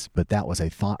do this, but that was a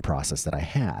thought process that I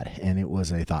had, and it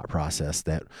was a thought process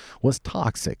that was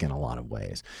toxic in a lot of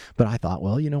ways. But I thought,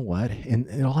 well, you know what? And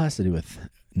it all has to do with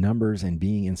numbers and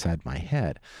being inside my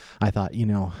head. I thought,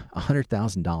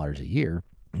 $100,000 a year,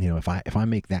 if I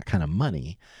make that kind of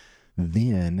money,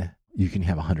 then you can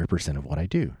have 100% of what I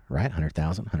do, right?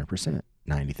 100,000, 100%.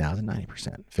 90,000,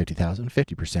 90%, 50,000,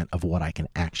 50% of what I can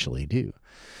actually do.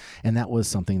 And that was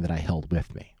something that I held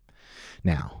with me.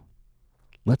 Now,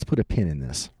 let's put a pin in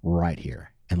this right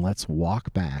here, and let's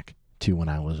walk back to when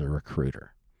I was a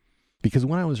recruiter. Because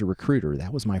when I was a recruiter,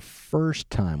 that was my first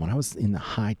time, when I was in the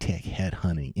high-tech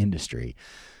headhunting industry,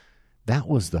 that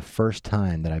was the first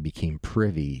time that I became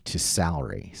privy to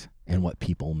salaries and what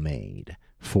people made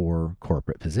for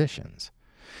corporate positions.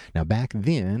 Now, back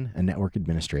then, a network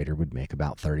administrator would make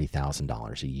about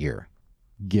 $30,000 a year,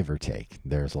 give or take.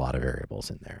 There's a lot of variables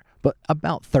in there, but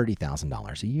about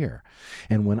 $30,000 a year.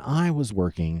 And when I was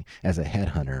working as a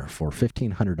headhunter for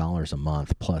 $1,500 a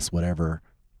month plus whatever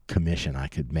commission I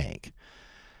could make,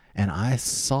 and I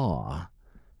saw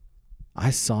I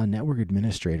saw network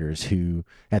administrators who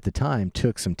at the time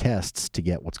took some tests to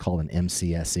get what's called an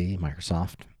MCSE,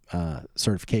 Microsoft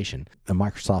certification. A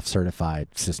Microsoft Certified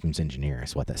Systems Engineer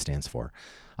is what that stands for.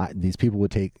 These people would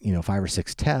take, 5 or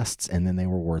 6 tests, and then they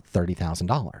were worth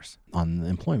 $30,000 on the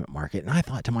employment market. And I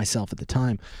thought to myself at the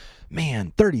time,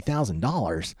 man,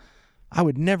 $30,000? I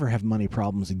would never have money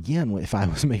problems again if I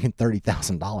was making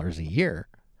 $30,000 a year.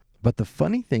 But the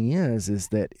funny thing is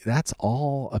that that's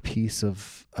all a piece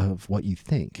of what you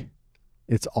think.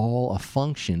 It's all a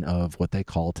function of what they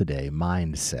call today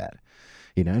mindset.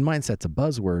 And mindset's a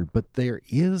buzzword, but there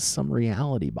is some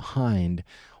reality behind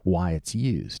why it's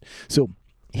used. So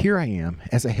here I am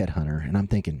as a headhunter, and I'm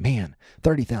thinking, man,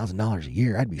 $30,000 a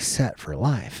year, I'd be set for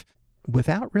life.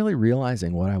 Without really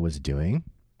realizing what I was doing,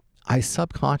 I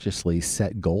subconsciously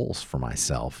set goals for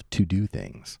myself to do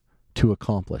things, to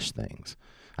accomplish things.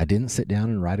 I didn't sit down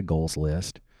and write a goals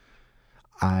list.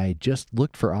 I just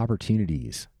looked for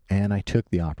opportunities, and I took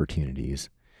the opportunities.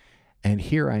 And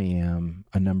here I am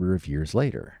a number of years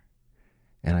later,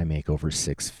 and I make over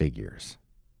 6 figures.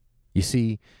 You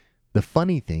see, the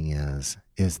funny thing is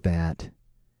that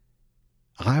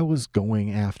I was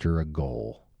going after a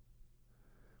goal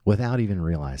without even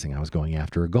realizing I was going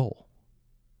after a goal.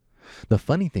 The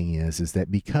funny thing is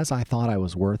that because I thought I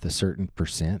was worth a certain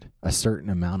percent, a certain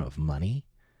amount of money,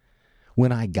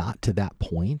 when I got to that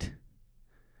point,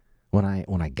 when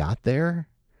I got there,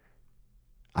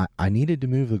 I needed to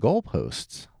move the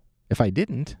goalposts. If I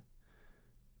didn't,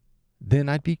 then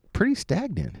I'd be pretty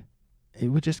stagnant. It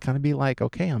would just kind of be like,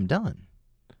 okay, I'm done.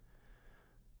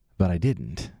 But I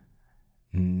didn't.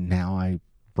 Now I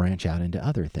branch out into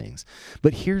other things.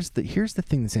 But here's the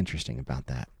thing that's interesting about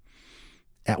that.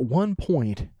 At one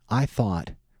point, I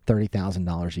thought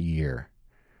 $30,000 a year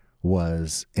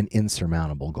was an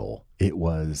insurmountable goal. It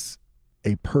was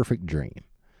a perfect dream.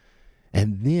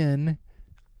 And then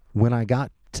when I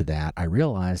got to that, I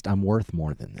realized I'm worth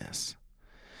more than this.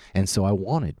 And so I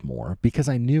wanted more because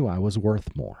I knew I was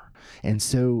worth more. And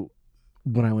so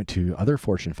when I went to other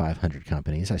Fortune 500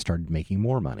 companies, I started making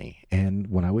more money.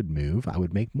 And when I would move, I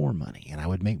would make more money, and I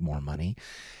would make more money.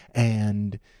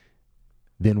 And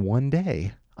then one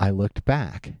day I looked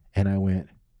back and I went,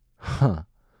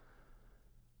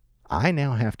 I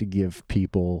now have to give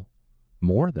people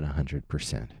more than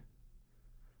 100%.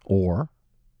 Or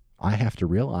I have to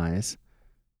realize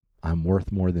I'm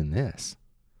worth more than this.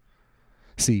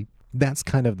 See, that's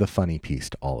kind of the funny piece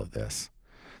to all of this,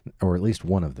 or at least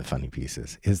one of the funny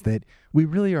pieces, is that we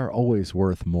really are always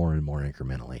worth more and more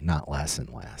incrementally, not less and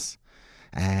less.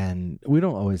 And we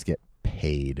don't always get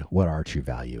paid what our true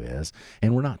value is.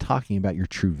 And we're not talking about your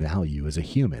true value as a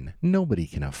human. Nobody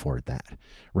can afford that,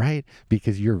 right?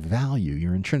 Because your value,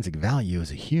 your intrinsic value as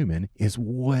a human is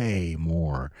way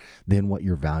more than what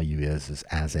your value is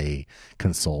as a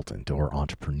consultant or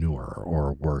entrepreneur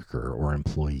or worker or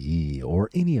employee or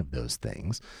any of those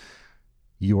things.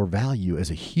 Your value as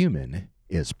a human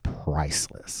is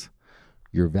priceless.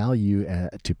 Your value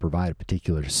to provide a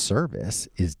particular service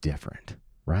is different.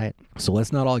 Right? So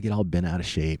let's not all get all bent out of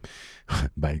shape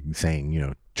by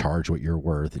saying, charge what you're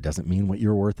worth. It doesn't mean what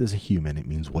you're worth as a human. It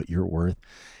means what you're worth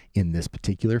in this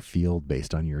particular field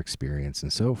based on your experience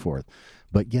and so forth.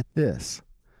 But get this,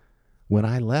 when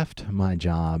I left my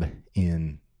job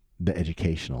in the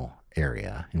educational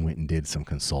area and went and did some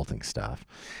consulting stuff,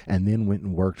 and then went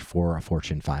and worked for a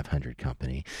Fortune 500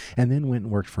 company, and then went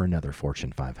and worked for another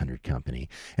Fortune 500 company,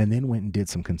 and then went and did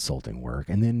some consulting work,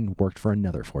 and then worked for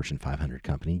another Fortune 500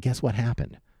 company, guess what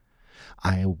happened?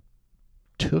 I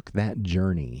took that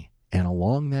journey, and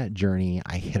along that journey,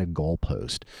 I hit a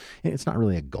goalpost. And it's not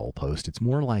really a goalpost. It's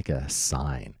more like a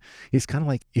sign. It's kind of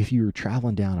like if you were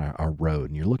traveling down a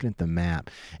road and you're looking at the map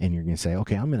and you're going to say,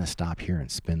 okay, I'm going to stop here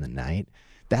and spend the night.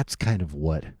 That's kind of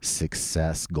what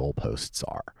success goalposts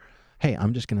are. Hey,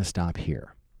 I'm just going to stop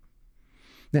here.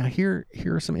 Now, here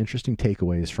are some interesting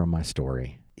takeaways from my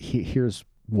story. Here's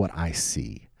what I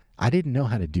see. I didn't know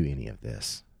how to do any of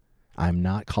this. I'm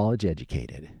not college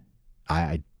educated.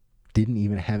 I didn't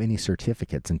even have any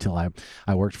certificates until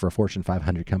I worked for a Fortune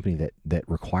 500 company that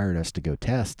required us to go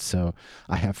test. So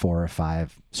I have 4 or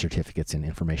 5 certificates in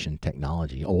information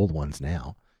technology, old ones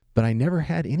now. But I never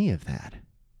had any of that.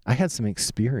 I had some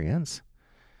experience,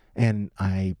 and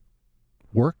I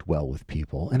worked well with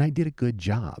people, and I did a good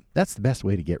job. That's the best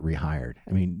way to get rehired.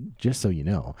 I mean, just so you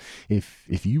know,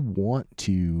 if you want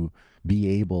to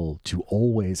be able to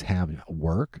always have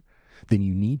work, then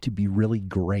you need to be really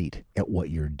great at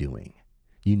what you're doing.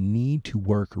 You need to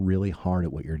work really hard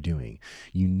at what you're doing.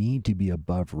 You need to be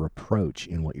above reproach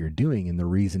in what you're doing. And the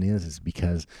reason is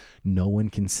because no one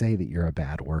can say that you're a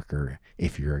bad worker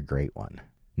if you're a great one.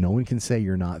 No one can say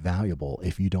you're not valuable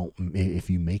if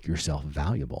you make yourself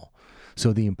valuable.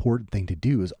 So the important thing to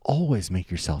do is always make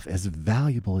yourself as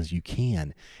valuable as you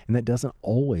can. And that doesn't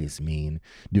always mean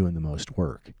doing the most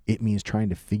work. It means trying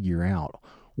to figure out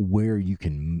where you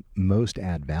can most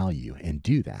add value and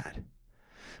do that.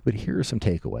 But here are some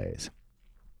takeaways.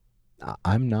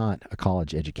 I'm not a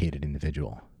college educated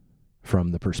individual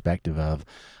from the perspective of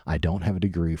I don't have a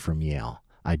degree from Yale.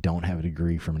 I don't have a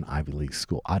degree from an Ivy League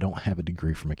school. I don't have a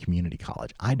degree from a community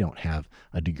college. I don't have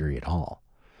a degree at all.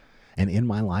 And in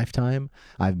my lifetime,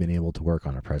 I've been able to work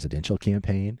on a presidential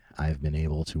campaign. I've been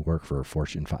able to work for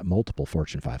multiple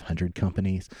Fortune 500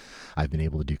 companies. I've been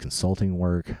able to do consulting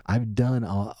work. I've done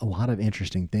a lot of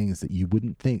interesting things that you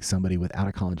wouldn't think somebody without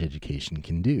a college education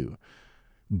can do.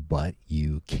 But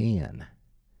you can.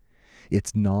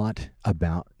 It's not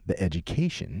about the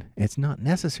education. It's not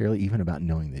necessarily even about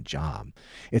knowing the job.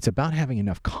 It's about having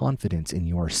enough confidence in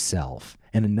yourself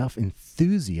and enough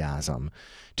enthusiasm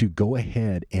to go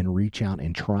ahead and reach out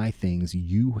and try things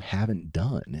you haven't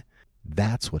done.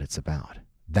 That's what it's about.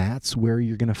 That's where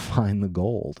you're going to find the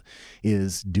gold,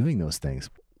 is doing those things.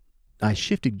 I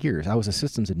shifted gears. I was a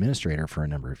systems administrator for a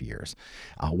number of years.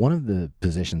 One of the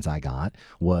positions I got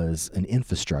was an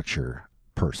infrastructure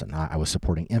person. I was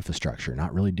supporting infrastructure,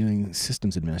 not really doing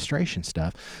systems administration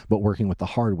stuff, but working with the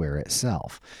hardware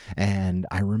itself. And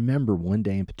I remember one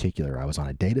day in particular, I was on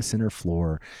a data center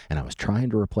floor and I was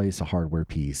trying to replace a hardware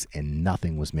piece and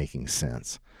nothing was making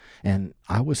sense. And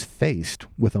I was faced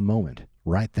with a moment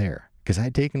right there, because I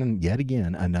had taken yet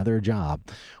again another job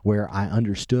where I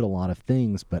understood a lot of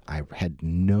things, but I had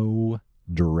no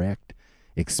direct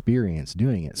experience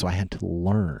doing it. So I had to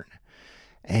learn.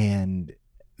 And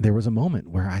there was a moment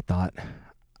where I thought,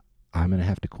 I'm going to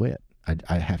have to quit.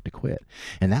 I have to quit.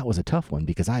 And that was a tough one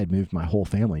because I had moved my whole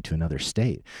family to another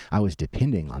state. I was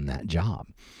depending on that job.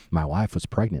 My wife was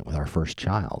pregnant with our first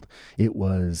child. It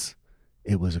was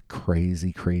a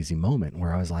crazy, crazy moment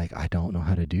where I was like, I don't know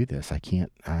how to do this. I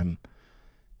can't, I'm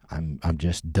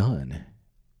just done.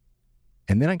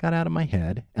 And then I got out of my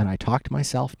head and I talked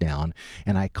myself down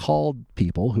and I called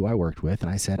people who I worked with and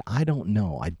I said, I don't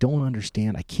know. I don't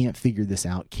understand. I can't figure this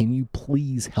out. Can you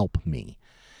please help me?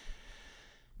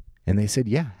 And they said,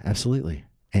 yeah, absolutely.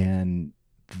 And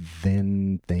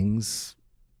then things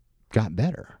got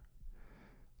better.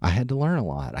 I had to learn a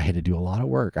lot. I had to do a lot of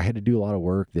work. I had to do a lot of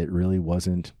work that really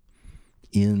wasn't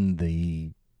in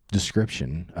the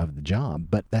description of the job,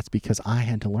 but that's because I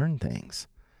had to learn things.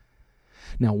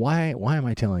 Now, why am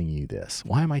I telling you this?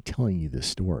 Why am I telling you this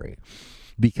story?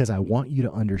 Because I want you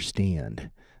to understand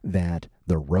that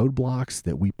the roadblocks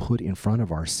that we put in front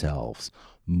of ourselves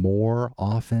more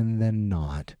often than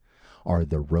not are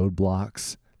the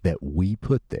roadblocks that we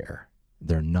put there.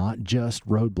 They're not just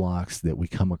roadblocks that we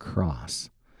come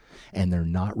across, and they're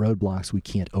not roadblocks we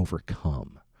can't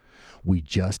overcome. We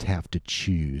just have to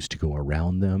choose to go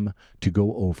around them, to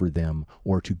go over them,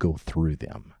 or to go through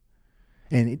them.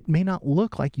 And it may not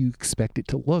look like you expect it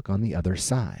to look on the other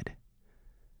side.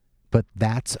 But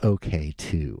that's okay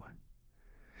too.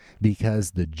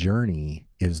 Because the journey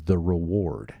is the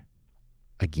reward.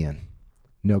 Again,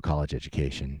 no college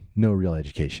education, no real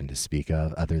education to speak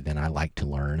of other than I like to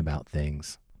learn about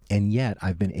things. And yet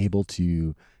I've been able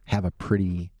to have a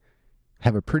pretty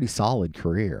solid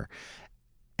career.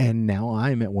 And now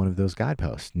I'm at one of those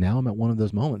guideposts. Now I'm at one of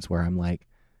those moments where I'm like,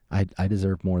 I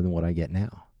deserve more than what I get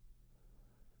now.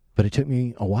 But it took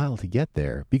me a while to get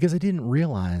there because I didn't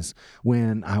realize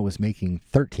when I was making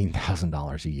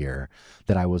 $13,000 a year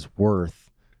that I was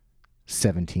worth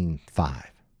 $17,500.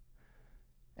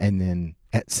 And then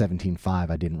at $17,500,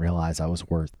 I didn't realize I was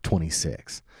worth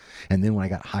 $26,000. And then when I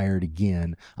got hired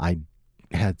again, I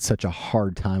had such a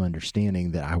hard time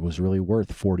understanding that I was really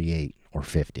worth $48,000 or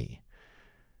 $50,000.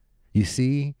 You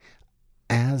see,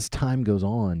 as time goes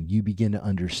on, you begin to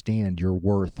understand you're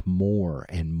worth more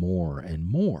and more and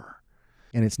more.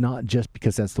 And it's not just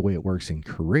because that's the way it works in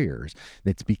careers.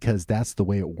 It's because that's the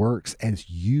way it works as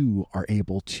you are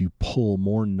able to pull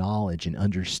more knowledge and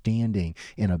understanding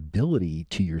and ability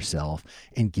to yourself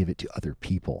and give it to other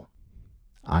people.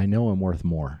 I know I'm worth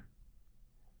more.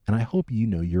 And I hope you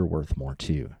know you're worth more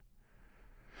too.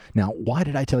 Now, why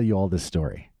did I tell you all this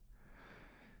story?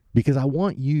 Because I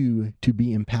want you to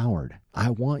be empowered. I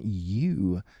want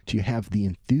you to have the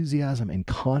enthusiasm and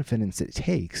confidence it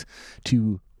takes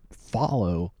to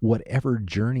follow whatever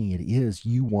journey it is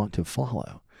you want to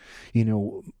follow. You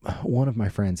know, one of my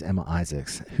friends, Emma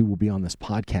Isaacs, who will be on this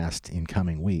podcast in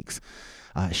coming weeks,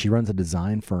 she runs a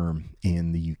design firm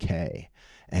in the UK,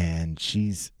 and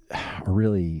she's a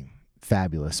really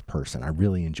fabulous person. I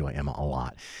really enjoy Emma a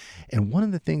lot. And one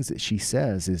of the things that she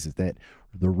says is that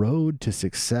The road to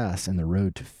success and the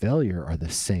road to failure are the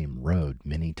same road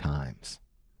many times.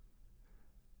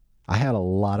 I had a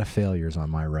lot of failures on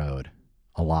my road,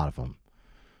 a lot of them.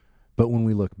 But when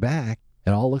we look back,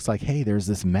 it all looks like, hey, there's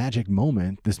this magic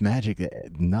moment, this magic,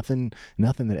 nothing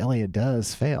that Elliot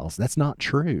does fails. That's not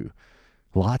true.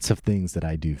 Lots of things that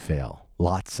I do fail,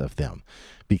 lots of them,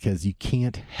 because you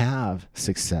can't have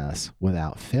success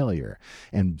without failure.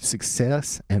 And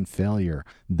success and failure,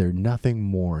 they're nothing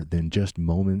more than just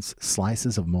moments,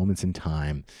 slices of moments in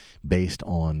time based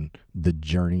on the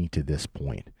journey to this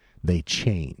point. They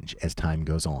change as time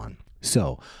goes on.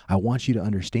 So I want you to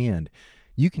understand,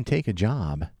 you can take a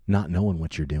job not knowing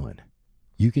what you're doing.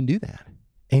 You can do that,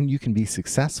 and you can be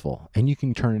successful, and you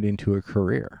can turn it into a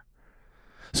career.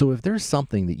 So if there's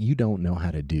something that you don't know how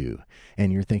to do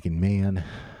and you're thinking, man,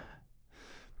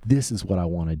 this is what I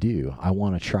want to do. I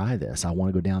want to try this. I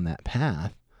want to go down that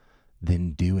path,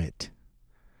 then do it.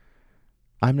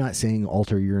 I'm not saying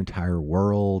alter your entire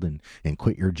world and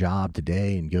quit your job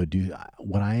today and go do.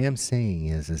 What I am saying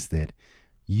is that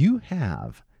you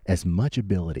have as much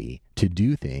ability to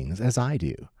do things as I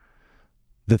do.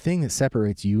 The thing that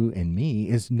separates you and me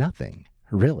is nothing,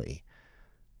 really.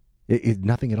 It's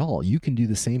nothing at all. You can do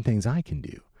the same things I can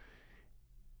do.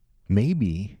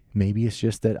 Maybe it's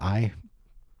just that I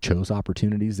chose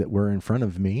opportunities that were in front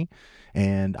of me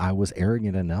and I was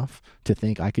arrogant enough to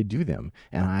think I could do them.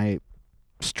 And I,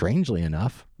 strangely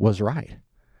enough, was right.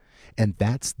 And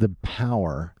that's the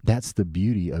power, that's the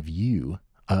beauty of you,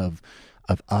 of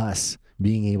us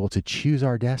being able to choose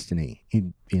our destiny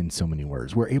in so many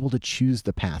words. We're able to choose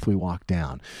the path we walk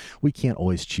down. We can't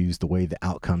always choose the way the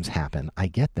outcomes happen. I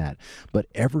get that. But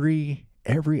every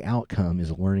outcome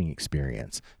is a learning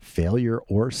experience, failure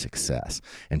or success.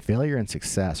 And failure and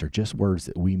success are just words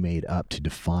that we made up to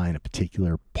define a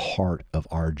particular part of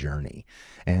our journey.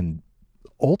 And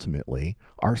ultimately,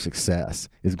 our success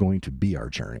is going to be our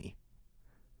journey.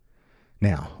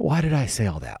 Now, why did I say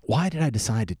all that? Why did I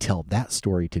decide to tell that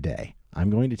story today? I'm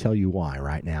going to tell you why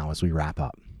right now as we wrap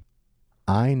up.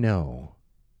 I know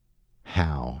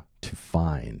how to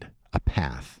find a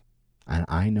path, and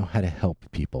I know how to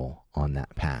help people on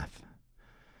that path.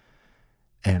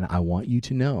 And I want you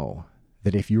to know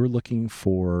that if you're looking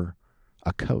for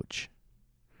a coach,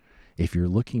 if you're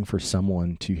looking for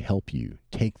someone to help you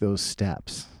take those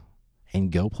steps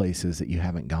and go places that you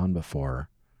haven't gone before,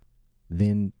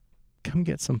 then come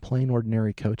get some plain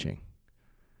ordinary coaching.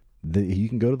 You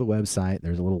can go to the website.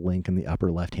 There's a little link in the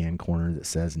upper left-hand corner that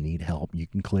says need help. You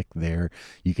can click there.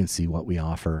 You can see what we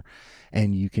offer,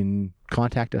 and you can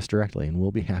contact us directly, and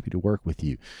we'll be happy to work with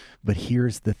you. But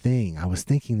here's the thing. I was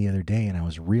thinking the other day, and I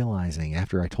was realizing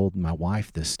after I told my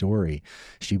wife this story,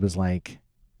 she was like,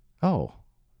 oh,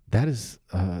 that's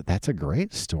a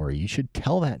great story. You should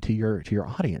tell that to your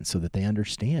audience so that they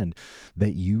understand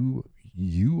that you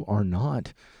are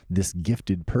not this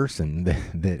gifted person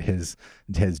that has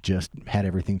just had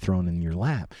everything thrown in your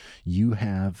lap. You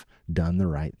have done the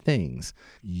right things.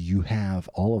 You have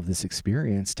all of this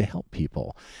experience to help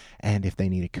people. And if they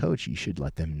need a coach, you should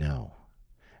let them know.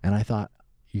 And I thought,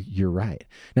 you're right.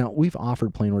 Now, we've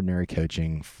offered Plain Ordinary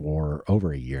coaching for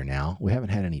over a year now. We haven't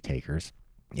had any takers,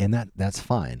 and that's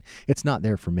fine. It's not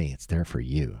there for me. It's there for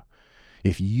you.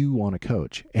 If you want a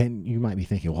coach, and you might be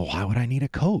thinking, well, why would I need a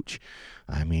coach?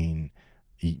 I mean,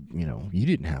 you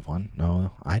didn't have one.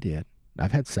 No, I did.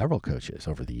 I've had several coaches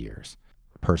over the years.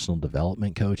 Personal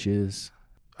development coaches.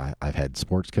 I've had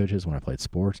sports coaches when I played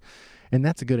sports. And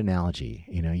that's a good analogy.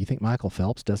 You think Michael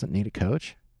Phelps doesn't need a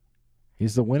coach?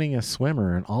 He's the winningest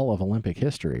swimmer in all of Olympic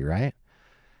history, right?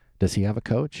 Does he have a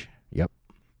coach? Yep.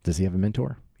 Does he have a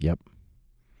mentor? Yep.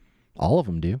 All of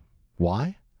them do.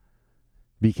 Why?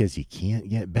 Because you can't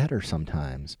get better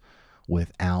sometimes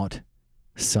without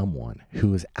someone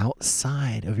who is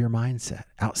outside of your mindset,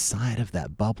 outside of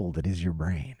that bubble that is your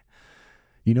brain.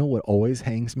 You know what always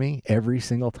hangs me every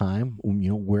single time,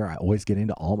 where I always get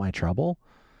into all my trouble,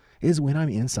 is when I'm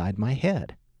inside my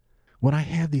head. When I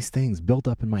have these things built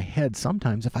up in my head,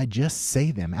 sometimes if I just say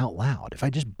them out loud, if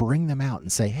I just bring them out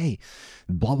and say, hey,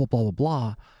 blah, blah, blah, blah,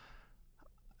 blah,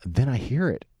 then I hear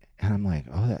it and I'm like,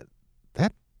 oh,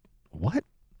 what?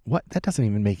 That doesn't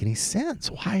even make any sense.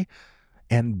 Why?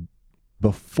 And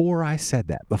before I said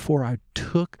that, before I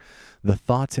took the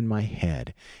thoughts in my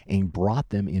head and brought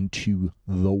them into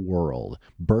the world,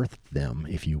 birthed them,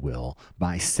 if you will,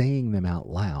 by saying them out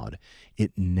loud,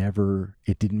 it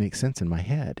didn't make sense in my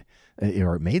head,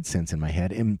 or it made sense in my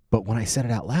head. But when I said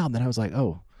it out loud, then I was like,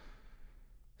 oh,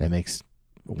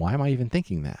 why am I even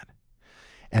thinking that?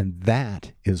 And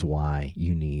that is why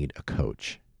you need a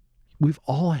coach. we've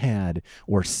all had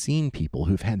or seen people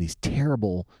who've had these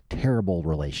terrible, terrible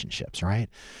relationships, right?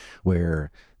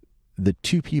 Where the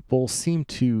two people seem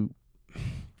to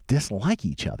dislike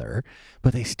each other,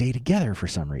 but they stay together for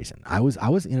some reason. I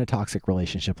was in a toxic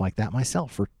relationship like that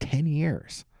myself for 10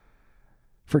 years.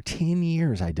 For 10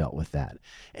 years, I dealt with that,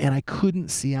 and I couldn't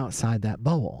see outside that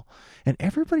bubble. And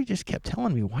everybody just kept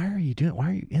telling me, why are you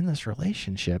in this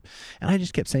relationship? And I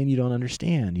just kept saying, you don't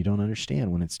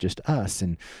understand when it's just us.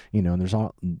 And,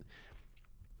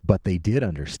 but they did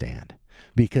understand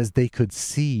because they could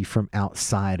see from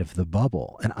outside of the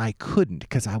bubble, and I couldn't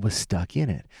because I was stuck in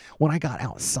it. When I got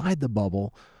outside the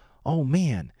bubble, oh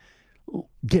man,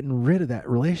 getting rid of that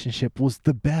relationship was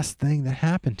the best thing that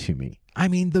happened to me. I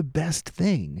mean, the best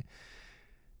thing,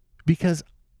 because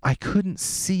I couldn't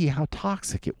see how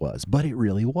toxic it was, but it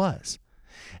really was.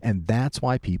 And that's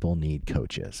why people need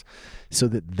coaches, so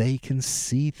that they can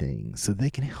see things, so they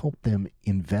can help them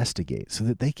investigate, so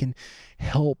that they can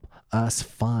help us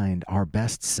find our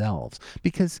best selves.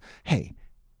 Because, hey,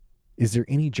 is there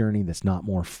any journey that's not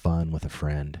more fun with a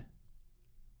friend?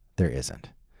 There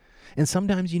isn't. And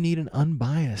sometimes you need an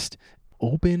unbiased,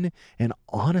 open, and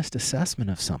honest assessment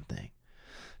of something.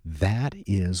 That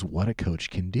is what a coach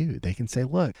can do. They can say,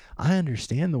 look, I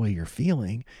understand the way you're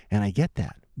feeling, and I get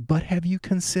that. But have you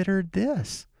considered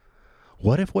this?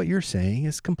 What if what you're saying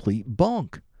is complete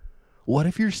bunk? What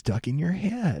if you're stuck in your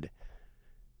head?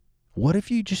 What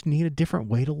if you just need a different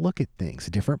way to look at things,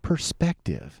 a different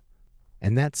perspective?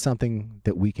 And that's something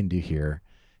that we can do here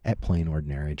at Plain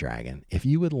Ordinary Dragon. If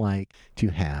you would like to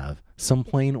have some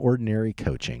plain ordinary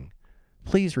coaching,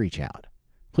 please reach out.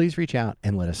 Please reach out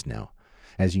and let us know.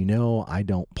 As you know, I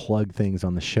don't plug things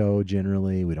on the show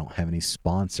generally. We don't have any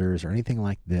sponsors or anything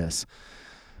like this.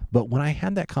 But when I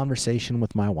had that conversation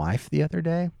with my wife the other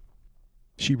day,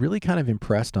 she really kind of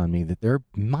impressed on me that there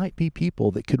might be people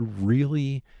that could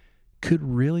really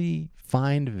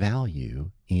find value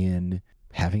in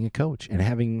having a coach and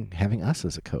having us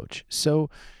as a coach. So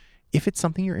if it's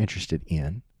something you're interested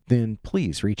in, then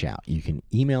please reach out. You can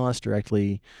email us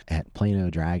directly at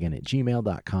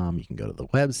plainodragon@gmail.com. You can go to the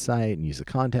website and use the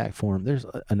contact form. There's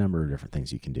a number of different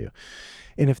things you can do.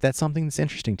 And if that's something that's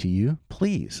interesting to you,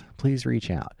 please reach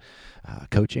out.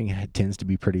 Coaching tends to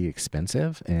be pretty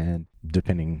expensive, and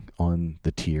depending on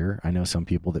the tier, I know some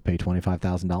people that pay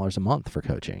 $25,000 a month for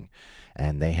coaching,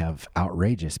 and they have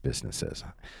outrageous businesses.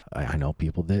 I know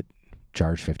people that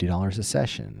charge $50 a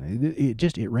session.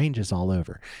 It ranges all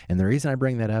over. And the reason I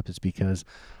bring that up is because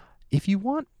if you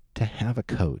want to have a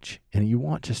coach and you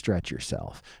want to stretch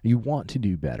yourself, you want to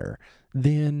do better,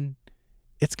 then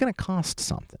it's going to cost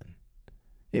something.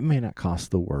 It may not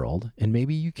cost the world, and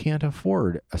maybe you can't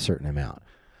afford a certain amount,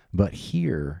 but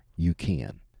here you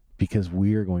can, because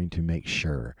we're going to make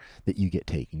sure that you get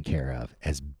taken care of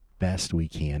as best we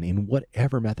can in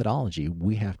whatever methodology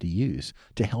we have to use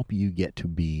to help you get to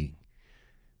be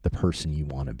the person you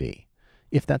want to be.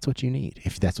 If that's what you need,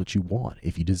 if that's what you want,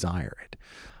 if you desire it.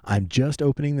 I'm just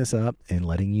opening this up and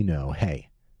letting you know, hey,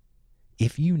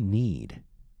 if you need,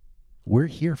 we're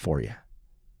here for you.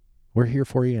 We're here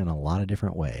for you in a lot of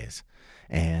different ways.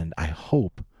 And I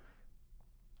hope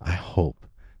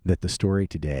that the story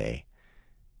today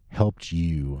helped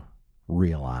you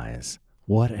realize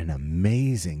what an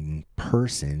amazing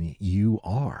person you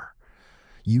are.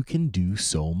 You can do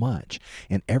so much.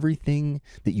 And everything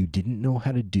that you didn't know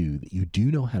how to do, that you do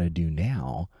know how to do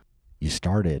now, you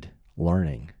started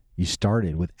learning. You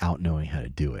started without knowing how to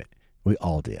do it. We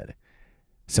all did.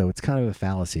 So it's kind of a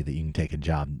fallacy that you can take a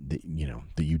job that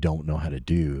you don't know how to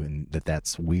do, and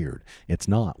that's weird. It's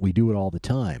not. We do it all the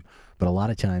time. But a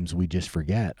lot of times we just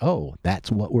forget, oh, that's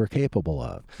what we're capable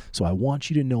of. So I want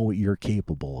you to know what you're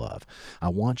capable of. I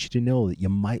want you to know that you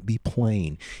might be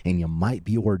plain and you might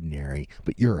be ordinary,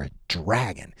 but you're a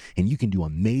dragon and you can do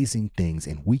amazing things.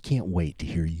 And we can't wait to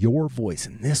hear your voice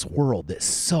in this world that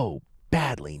so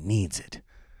badly needs it.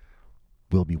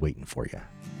 We'll be waiting for you.